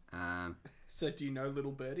 So do you know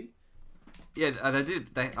Little Birdie? Yeah, they did.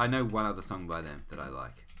 I know one other song by them that I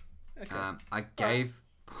like. Okay. I gave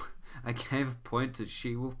a point to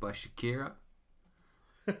 "She Wolf" by Shakira.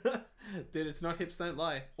 Dude, it's not Hips Don't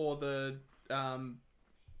Lie or the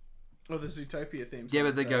Zootopia theme song. Yeah,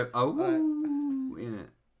 but they go in it.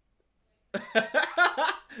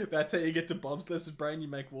 That's how you get to Bob's Brain. You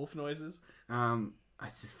make wolf noises.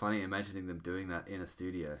 It's just funny imagining them doing that in a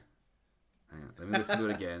studio. Hang on, let me listen to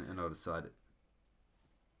it again, and I'll decide it.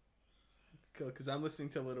 Cool, because I'm listening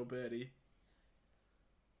to Little Birdie.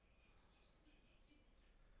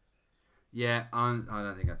 Yeah, I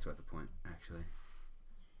don't think that's worth a point, actually.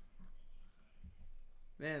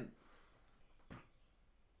 Man,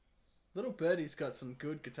 Little Birdie's got some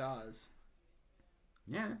good guitars.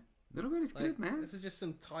 Yeah, Little Birdie's good, man. This is just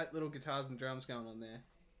some tight little guitars and drums going on there.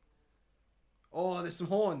 Oh, there's some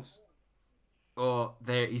horns. Oh,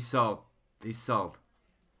 there, he's sold. He's sold.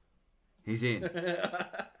 He's in.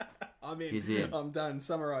 I'm in. He's in. I'm done.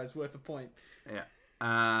 Summarize, worth a point. Yeah.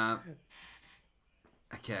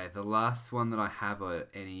 Okay, the last one that I have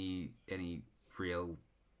any real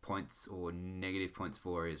points or negative points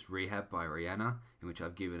for is Rehab by Rihanna, in which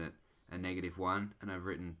I've given it a -1, and I've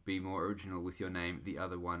written "Be more original with your name. The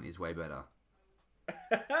other one is way better."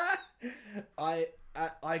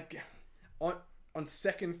 On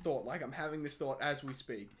second thought, like I'm having this thought as we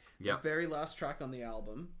speak. Yep. The very last track on the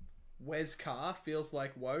album, Wes Carr, Feels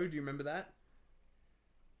Like Whoa. Do you remember that?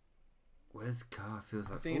 Where's Car feels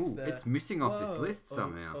like? It's missing off this list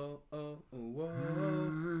somehow.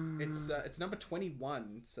 It's number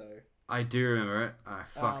 21. So I do remember it. I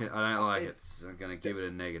don't like it. So I'm gonna give it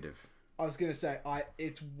a negative. I was gonna say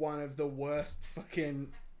it's one of the worst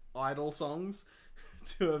fucking Idol songs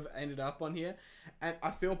to have ended up on here, and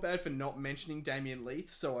I feel bad for not mentioning Damian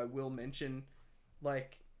Leith. So I will mention,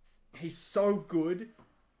 like, he's so good,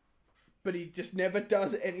 but he just never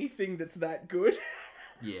does anything that's that good.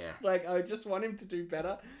 Yeah. Like, I just want him to do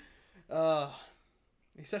better.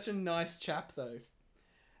 He's such a nice chap, though.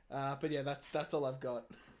 But yeah, that's all I've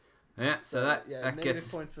got. Yeah, so that negative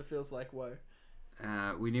gets points for Feels Like Whoa.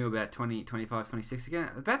 We knew about 20, 25, 26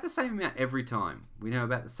 again. About the same amount every time. We know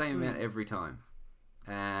about the same amount every time.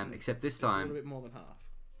 Except this time, a little bit more than half.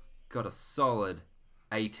 got a solid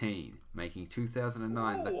 18, making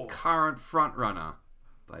 2009 the current front runner.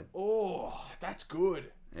 That's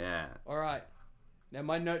good. Yeah. All right. Now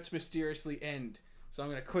my notes mysteriously end, so I'm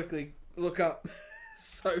going to quickly look up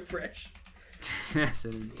So Fresh.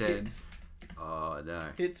 2010. Hits. Oh,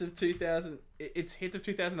 no. Hits of 2000. It's hits of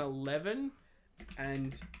 2011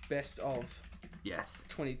 and best of Yes.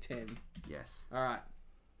 2010. Yes. All right.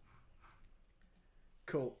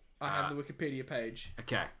 Cool. I have the Wikipedia page.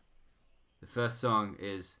 Okay. The first song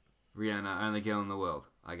is Rihanna, Only Girl in the World.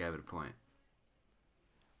 I gave it a point.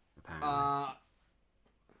 Apparently.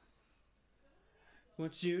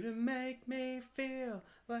 Want you to make me feel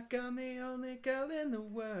like I'm the only girl in the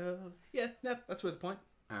world. Yeah, that's worth a point.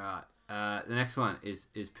 Alright. The next one is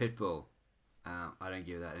Pitbull. I don't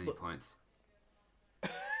give that any points.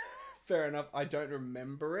 Fair enough. I don't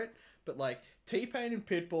remember it, but like T-Pain and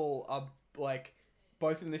Pitbull are like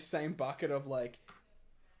both in this same bucket of like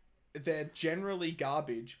they're generally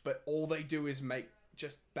garbage, but all they do is make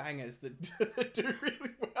just bangers that do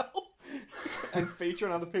really well. And feature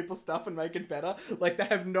on other people's stuff and make it better. Like, they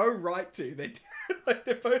have no right to.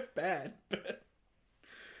 They're both bad. But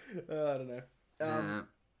I don't know.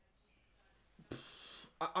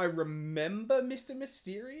 I remember Mr.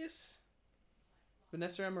 Mysterious.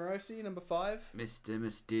 Vanessa Amorosi, number 5. Mr.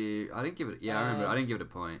 Mysterious. I didn't give it. Yeah, I remember. I didn't give it a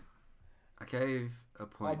point. I gave a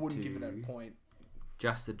point. I wouldn't give it a point.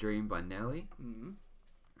 Just a Dream by Nelly. Mm-hmm.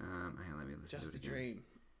 Hang on, let me listen Just to it a again. Dream.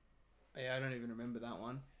 Yeah, I don't even remember that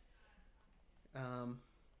one. I'm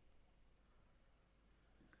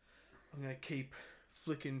going to keep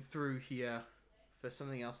flicking through here for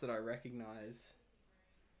something else that I recognize.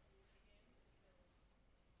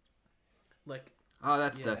 Like, Oh,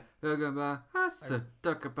 that's yeah. the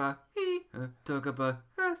Talk about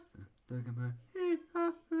us. Talk about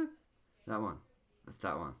that one. That's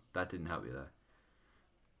that one. That didn't help you though.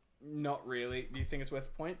 Not really. Do you think it's worth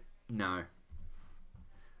a point? No.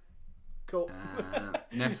 Cool.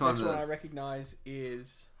 Next one. Next one I recognise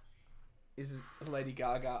is Lady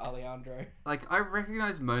Gaga, Alejandro. Like, I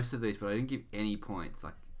recognise most of these, but I didn't give any points.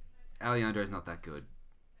 Like, Alejandro's not that good.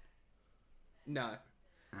 No.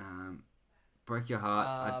 Break Your Heart.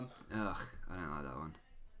 I don't like that one.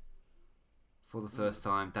 For the First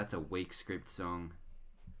Time, that's a weak script song.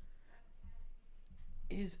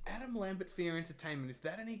 Is Adam Lambert for Your Entertainment, is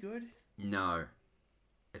that any good? No.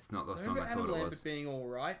 It's not the song I thought Adam it Lambert was. being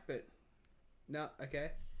alright, but... No,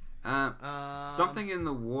 okay. Something in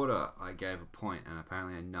the Water I gave a point, and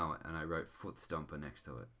apparently I know it, and I wrote Foot Stomper next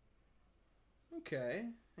to it. Okay,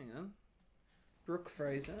 hang on. Brooke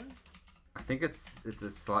Fraser. I think it's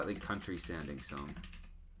a slightly country sounding song.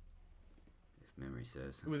 If memory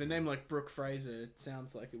serves. With a name like Brooke Fraser, it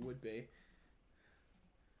sounds like it would be.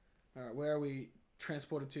 Alright, where are we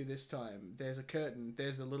transported to this time? There's a curtain.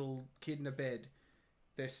 There's a little kid in a bed.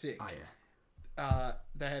 They're sick. Oh yeah.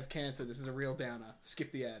 They have cancer. This is a real downer.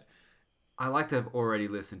 Skip the ad. I like to have already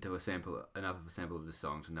listened to enough of a sample of this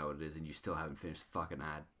song to know what it is, and you still haven't finished the fucking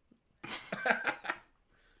ad.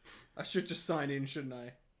 I should just sign in, shouldn't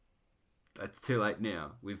I? It's too late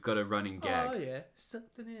now. We've got a running gag. Oh yeah,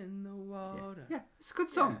 something in the water. Yeah, it's a good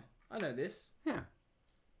song. Yeah, I know this. Yeah,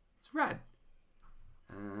 it's rad.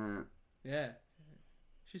 Yeah,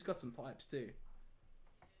 she's got some pipes too.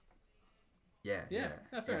 Yeah.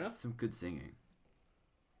 No, fair enough. Some good singing.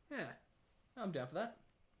 Yeah, I'm down for that.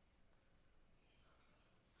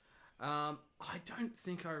 I don't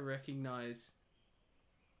think I recognise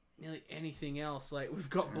nearly anything else. Like, we've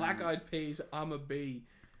got Black Eyed Peas, I'm a Bee.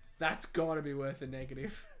 That's got to be worth a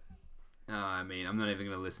negative. I mean, I'm not even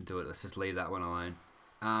going to listen to it. Let's just leave that one alone.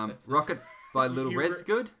 Rocket by Little Red's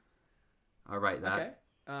good. I rate that.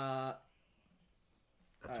 Okay.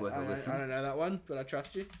 That's worth a listen. I don't know that one, but I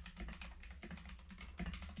trust you.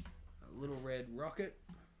 A Little Red Rocket.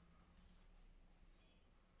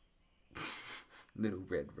 Little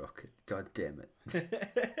Red Rocket. God damn it.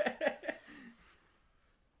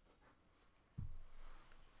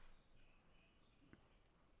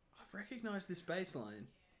 I've recognised this bass line.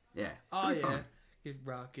 Yeah. Oh, yeah. Fun. Get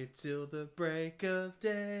rocket till the break of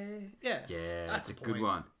day. Yeah. Yeah, that's a good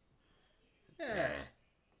one. Yeah.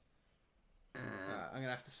 I'm going to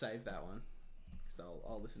have to save that one. Because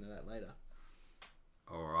I'll listen to that later.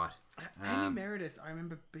 Alright. Amy Meredith, I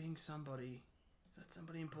remember being somebody. Is that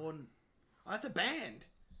somebody important? Oh, it's a band.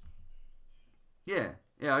 Yeah,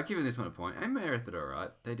 I'll give this one a point. Amy Meredith are alright.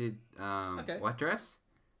 They did White Dress.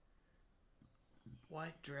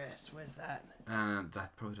 White Dress, where's that?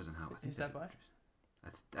 That probably doesn't help. I think is that by?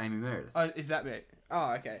 That's Amy Meredith. Oh, is that me?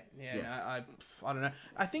 Oh, okay. Yeah. No, I don't know.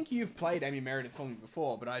 I think you've played Amy Meredith for me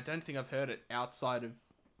before, but I don't think I've heard it outside of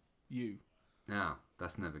you. No,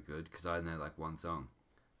 that's never good because I know like one song.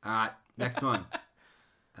 Alright, next one.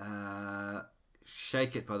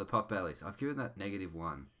 Shake It by the Potbellies. I've given that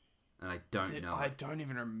 -1, and I don't know. I don't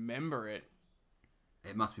even remember it.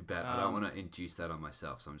 It must be bad. I don't want to induce that on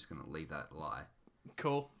myself, so I'm just going to leave that lie.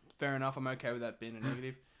 Cool. Fair enough. I'm okay with that being a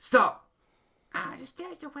negative. Stop! Just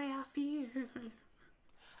that's the way I feel.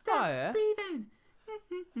 Stop breathing.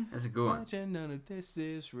 That's a good one. None of this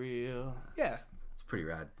is real. Yeah. It's pretty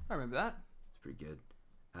rad. I remember that. It's pretty good.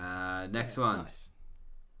 Next one. Nice.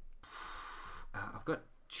 I've got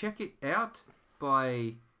Check It Out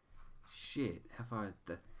by... Shit. How far...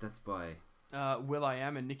 That's by...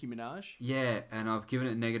 will.i.am and Nicki Minaj. Yeah, and I've given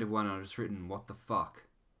it -1 and I've just written, what the fuck?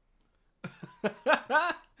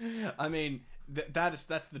 I mean,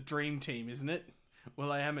 that's the dream team, isn't it?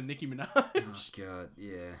 will.i.am and Nicki Minaj. Oh, God,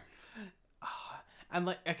 yeah. And,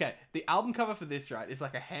 like, okay, the album cover for this, right, is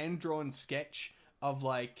like a hand-drawn sketch of,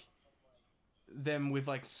 like, them with,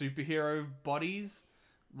 like, superhero bodies.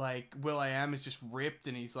 Like, will.i.am is just ripped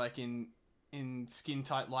and he's, like, in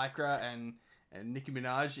skin-tight lycra, and Nicki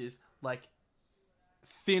Minaj is, like,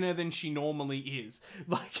 thinner than she normally is.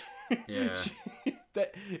 Like, yeah.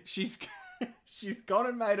 she's gone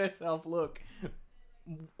and made herself look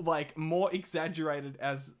like more exaggerated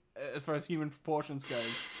as far as human proportions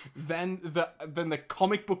goes than the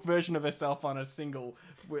comic book version of herself on a single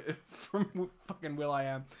from fucking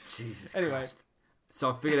will.i.am. Jesus anyway. Christ.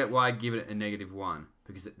 So I figured out why I give it a -1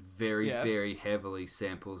 because it very heavily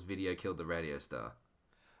samples Video Killed the Radio Star.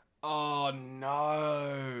 Oh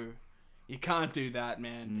no. You can't do that,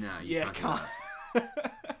 man. No, you can't. Do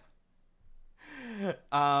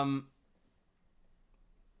that.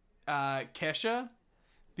 Kesha,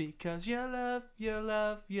 because your love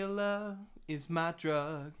is my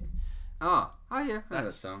drug. Oh, yeah, I know that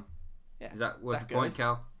That's- song. Yeah. Is that worth that a point, goes.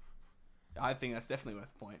 Cal? I think that's definitely worth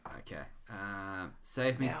a point. Okay.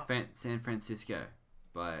 Save Me Now- San Francisco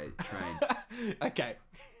by Train. Okay.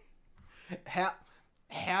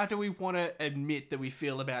 How do we want to admit that we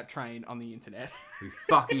feel about Train on the internet? We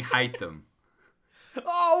fucking hate them.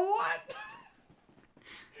 Oh, what?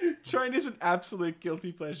 Train is an absolute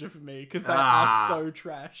guilty pleasure for me because they Ah. are so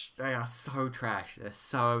trash. They are so trash. They're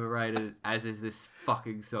so overrated, as is this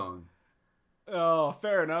fucking song. Oh,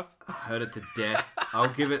 fair enough. I heard it to death. I'll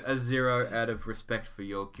give it a 0 out of respect for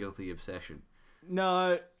your guilty obsession.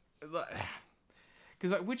 No,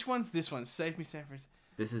 because like, which one's this one? Save Me San Francisco.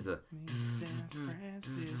 This is a... San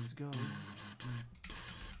Francisco.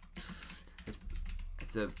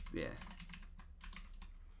 It's a... Yeah.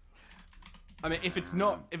 I mean, if it's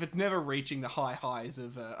never reaching the high highs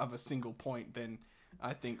of a single point, then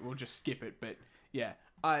I think we'll just skip it. But yeah,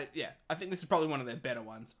 I think this is probably one of their better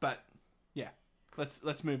ones. But yeah,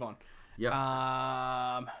 let's move on.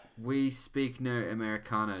 Yep. We Speak No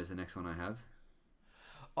Americano is the next one I have.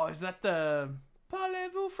 Oh, is that the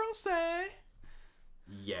Parlez-vous français?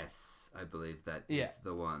 Yes, I believe that is Yeah.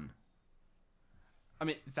 the one. I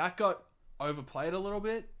mean, that got overplayed a little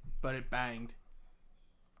bit, but it banged.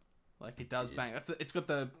 Like, it does bang. It's got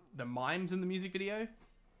the mimes in the music video.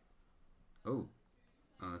 Oh,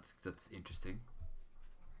 that's interesting.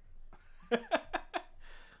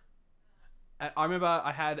 I remember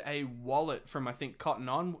I had a wallet from, I think, Cotton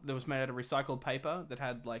On that was made out of recycled paper that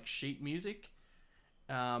had, like, sheet music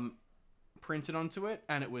printed onto it,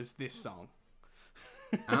 and it was this song.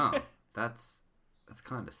 Oh, that's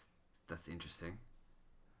interesting.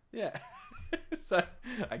 Yeah. So,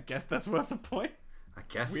 I guess that's worth a point. I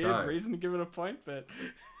guess Weird so. reason to give it a point, but...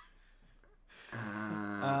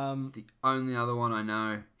 The only other one I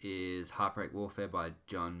know is Heartbreak Warfare by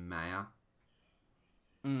John Mayer.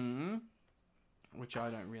 Which I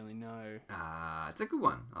don't really know. It's a good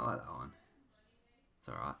one. I like that one. It's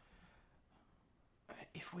alright.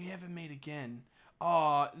 If We Ever Meet Again.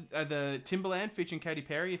 Oh, the Timbaland featuring Katy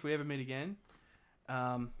Perry, If We Ever Meet Again.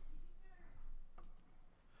 I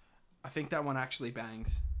think that one actually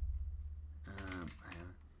bangs. Hang on.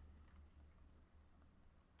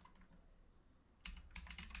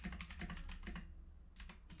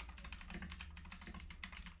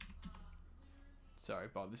 Sorry,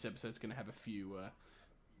 Bob, this episode's going to have a few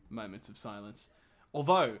moments of silence.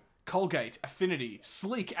 Although, Colgate Affinity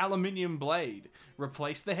Sleek Aluminium Blade.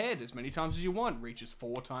 Replace the head as many times as you want. Reaches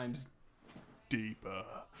 4 times deeper.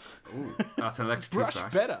 Ooh, that's an electric Brush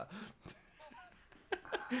toothbrush. better.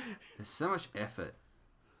 There's so much effort.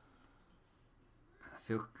 I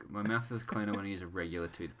feel my mouth feels cleaner when I use a regular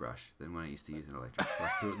toothbrush than when I used to use an electric. So I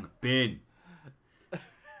threw it in the bin.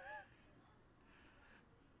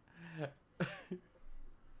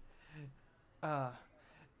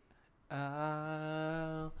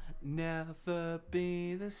 I'll never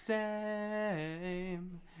be the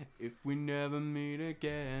same if we never meet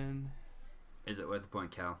again. Is it worth a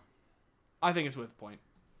point, Cal? I think it's worth a point.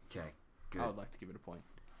 Okay, good. I would like to give it a point.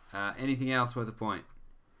 Anything else worth a point?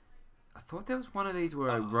 I thought there was one of these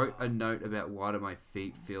where I wrote a note about why do my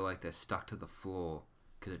feet feel like they're stuck to the floor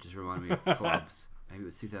because it just reminded me of clubs. Maybe it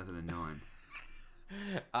was 2009.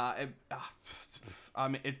 I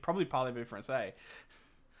mean, it's probably Parlez-vous français.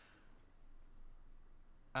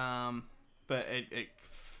 But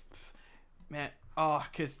man,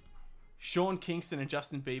 because Sean Kingston and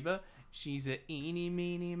Justin Bieber, she's a eeny,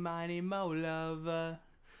 meeny, miny, mo lover.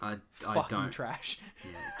 I Fucking don't. trash.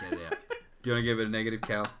 Yeah, get out. Do you want to give it a negative,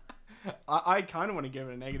 Cal? I kind of want to give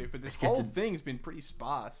it a negative, but this Let's get whole to- thing's been pretty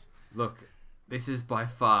sparse. Look, this is by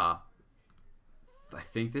far. I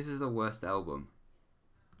think this is the worst album.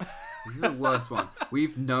 This is the worst one.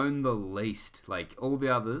 We've known the least. Like all the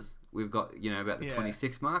others, we've got about the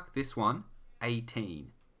 26 mark. This one, 18.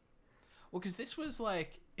 Well, because this was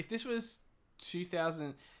like, if this was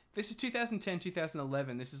 2000, this is 2010,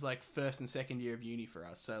 2011. This is like first and second year of uni for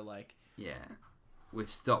us. So like, Yeah, we've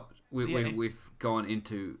stopped. Yeah. We've gone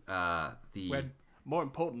into the. we had more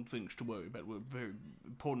important things to worry about. We're very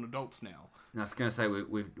important adults now. I was gonna say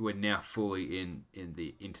we're now fully in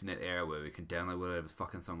the internet era where we can download whatever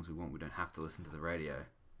fucking songs we want. We don't have to listen to the radio,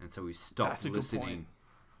 and so we stopped That's a good listening. point.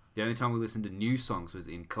 The only time we listened to new songs was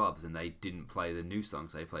in clubs, and they didn't play the new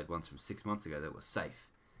songs. They played ones from 6 months ago that were safe.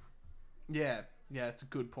 Yeah, it's a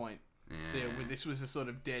good point. Yeah, So yeah, this was a sort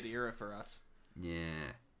of dead era for us. yeah.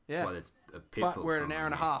 Yeah. That's why there's a Pitbull But we're at an song hour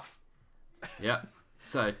on and a here. half. Yeah.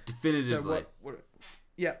 So definitively, So what?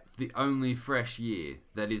 Yeah. the only fresh year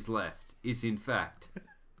that is left is in fact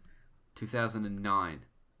 2009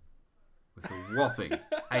 with a whopping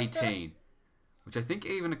 18. Which I think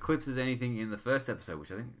even eclipses anything in the first episode,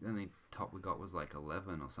 which I think the only top we got was like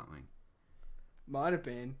 11 or something. Might have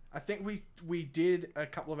been. I think we did a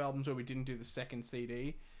couple of albums where we didn't do the second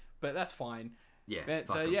CD, but that's fine. Yeah.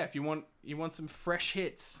 So yeah, if you want some fresh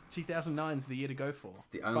hits, 2009's the year to go for. It's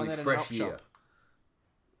the only fresh year.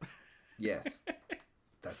 Yes.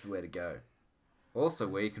 That's the way to go. Also,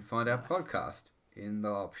 where you can find our podcast in the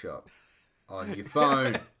op shop. On your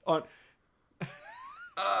phone. On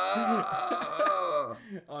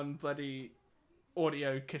bloody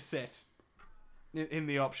audio cassette in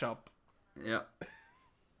the op shop. Yep.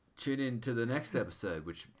 Tune in to the next episode,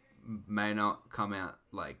 which may not come out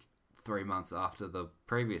like 3 months after the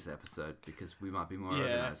previous episode because we might be more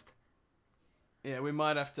organized. Yeah, we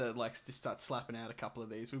might have to like just start slapping out a couple of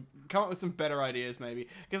these. We've come up with some better ideas maybe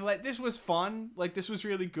because like this was fun, like this was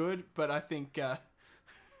really good, but I think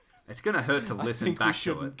it's gonna hurt to listen back to it. We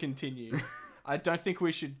shouldn't continue. I don't think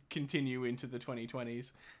we should continue into the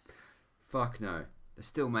 2020s. Fuck no, they're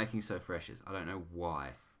still making So Freshes. I don't know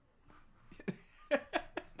why.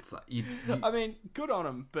 It's like I mean, good on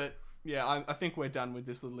them, but yeah, I think we're done with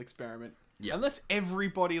this little experiment. Yeah. Unless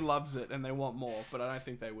everybody loves it and they want more, but I don't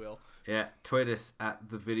think they will. Yeah, tweet us at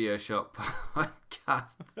the Video Shop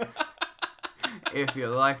Podcast if you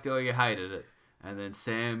liked or you hated it, and then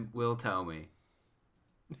Sam will tell me.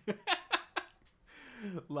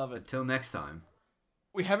 Love it. Until next time.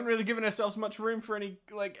 We haven't really given ourselves much room for any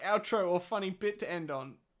like outro or funny bit to end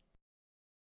on.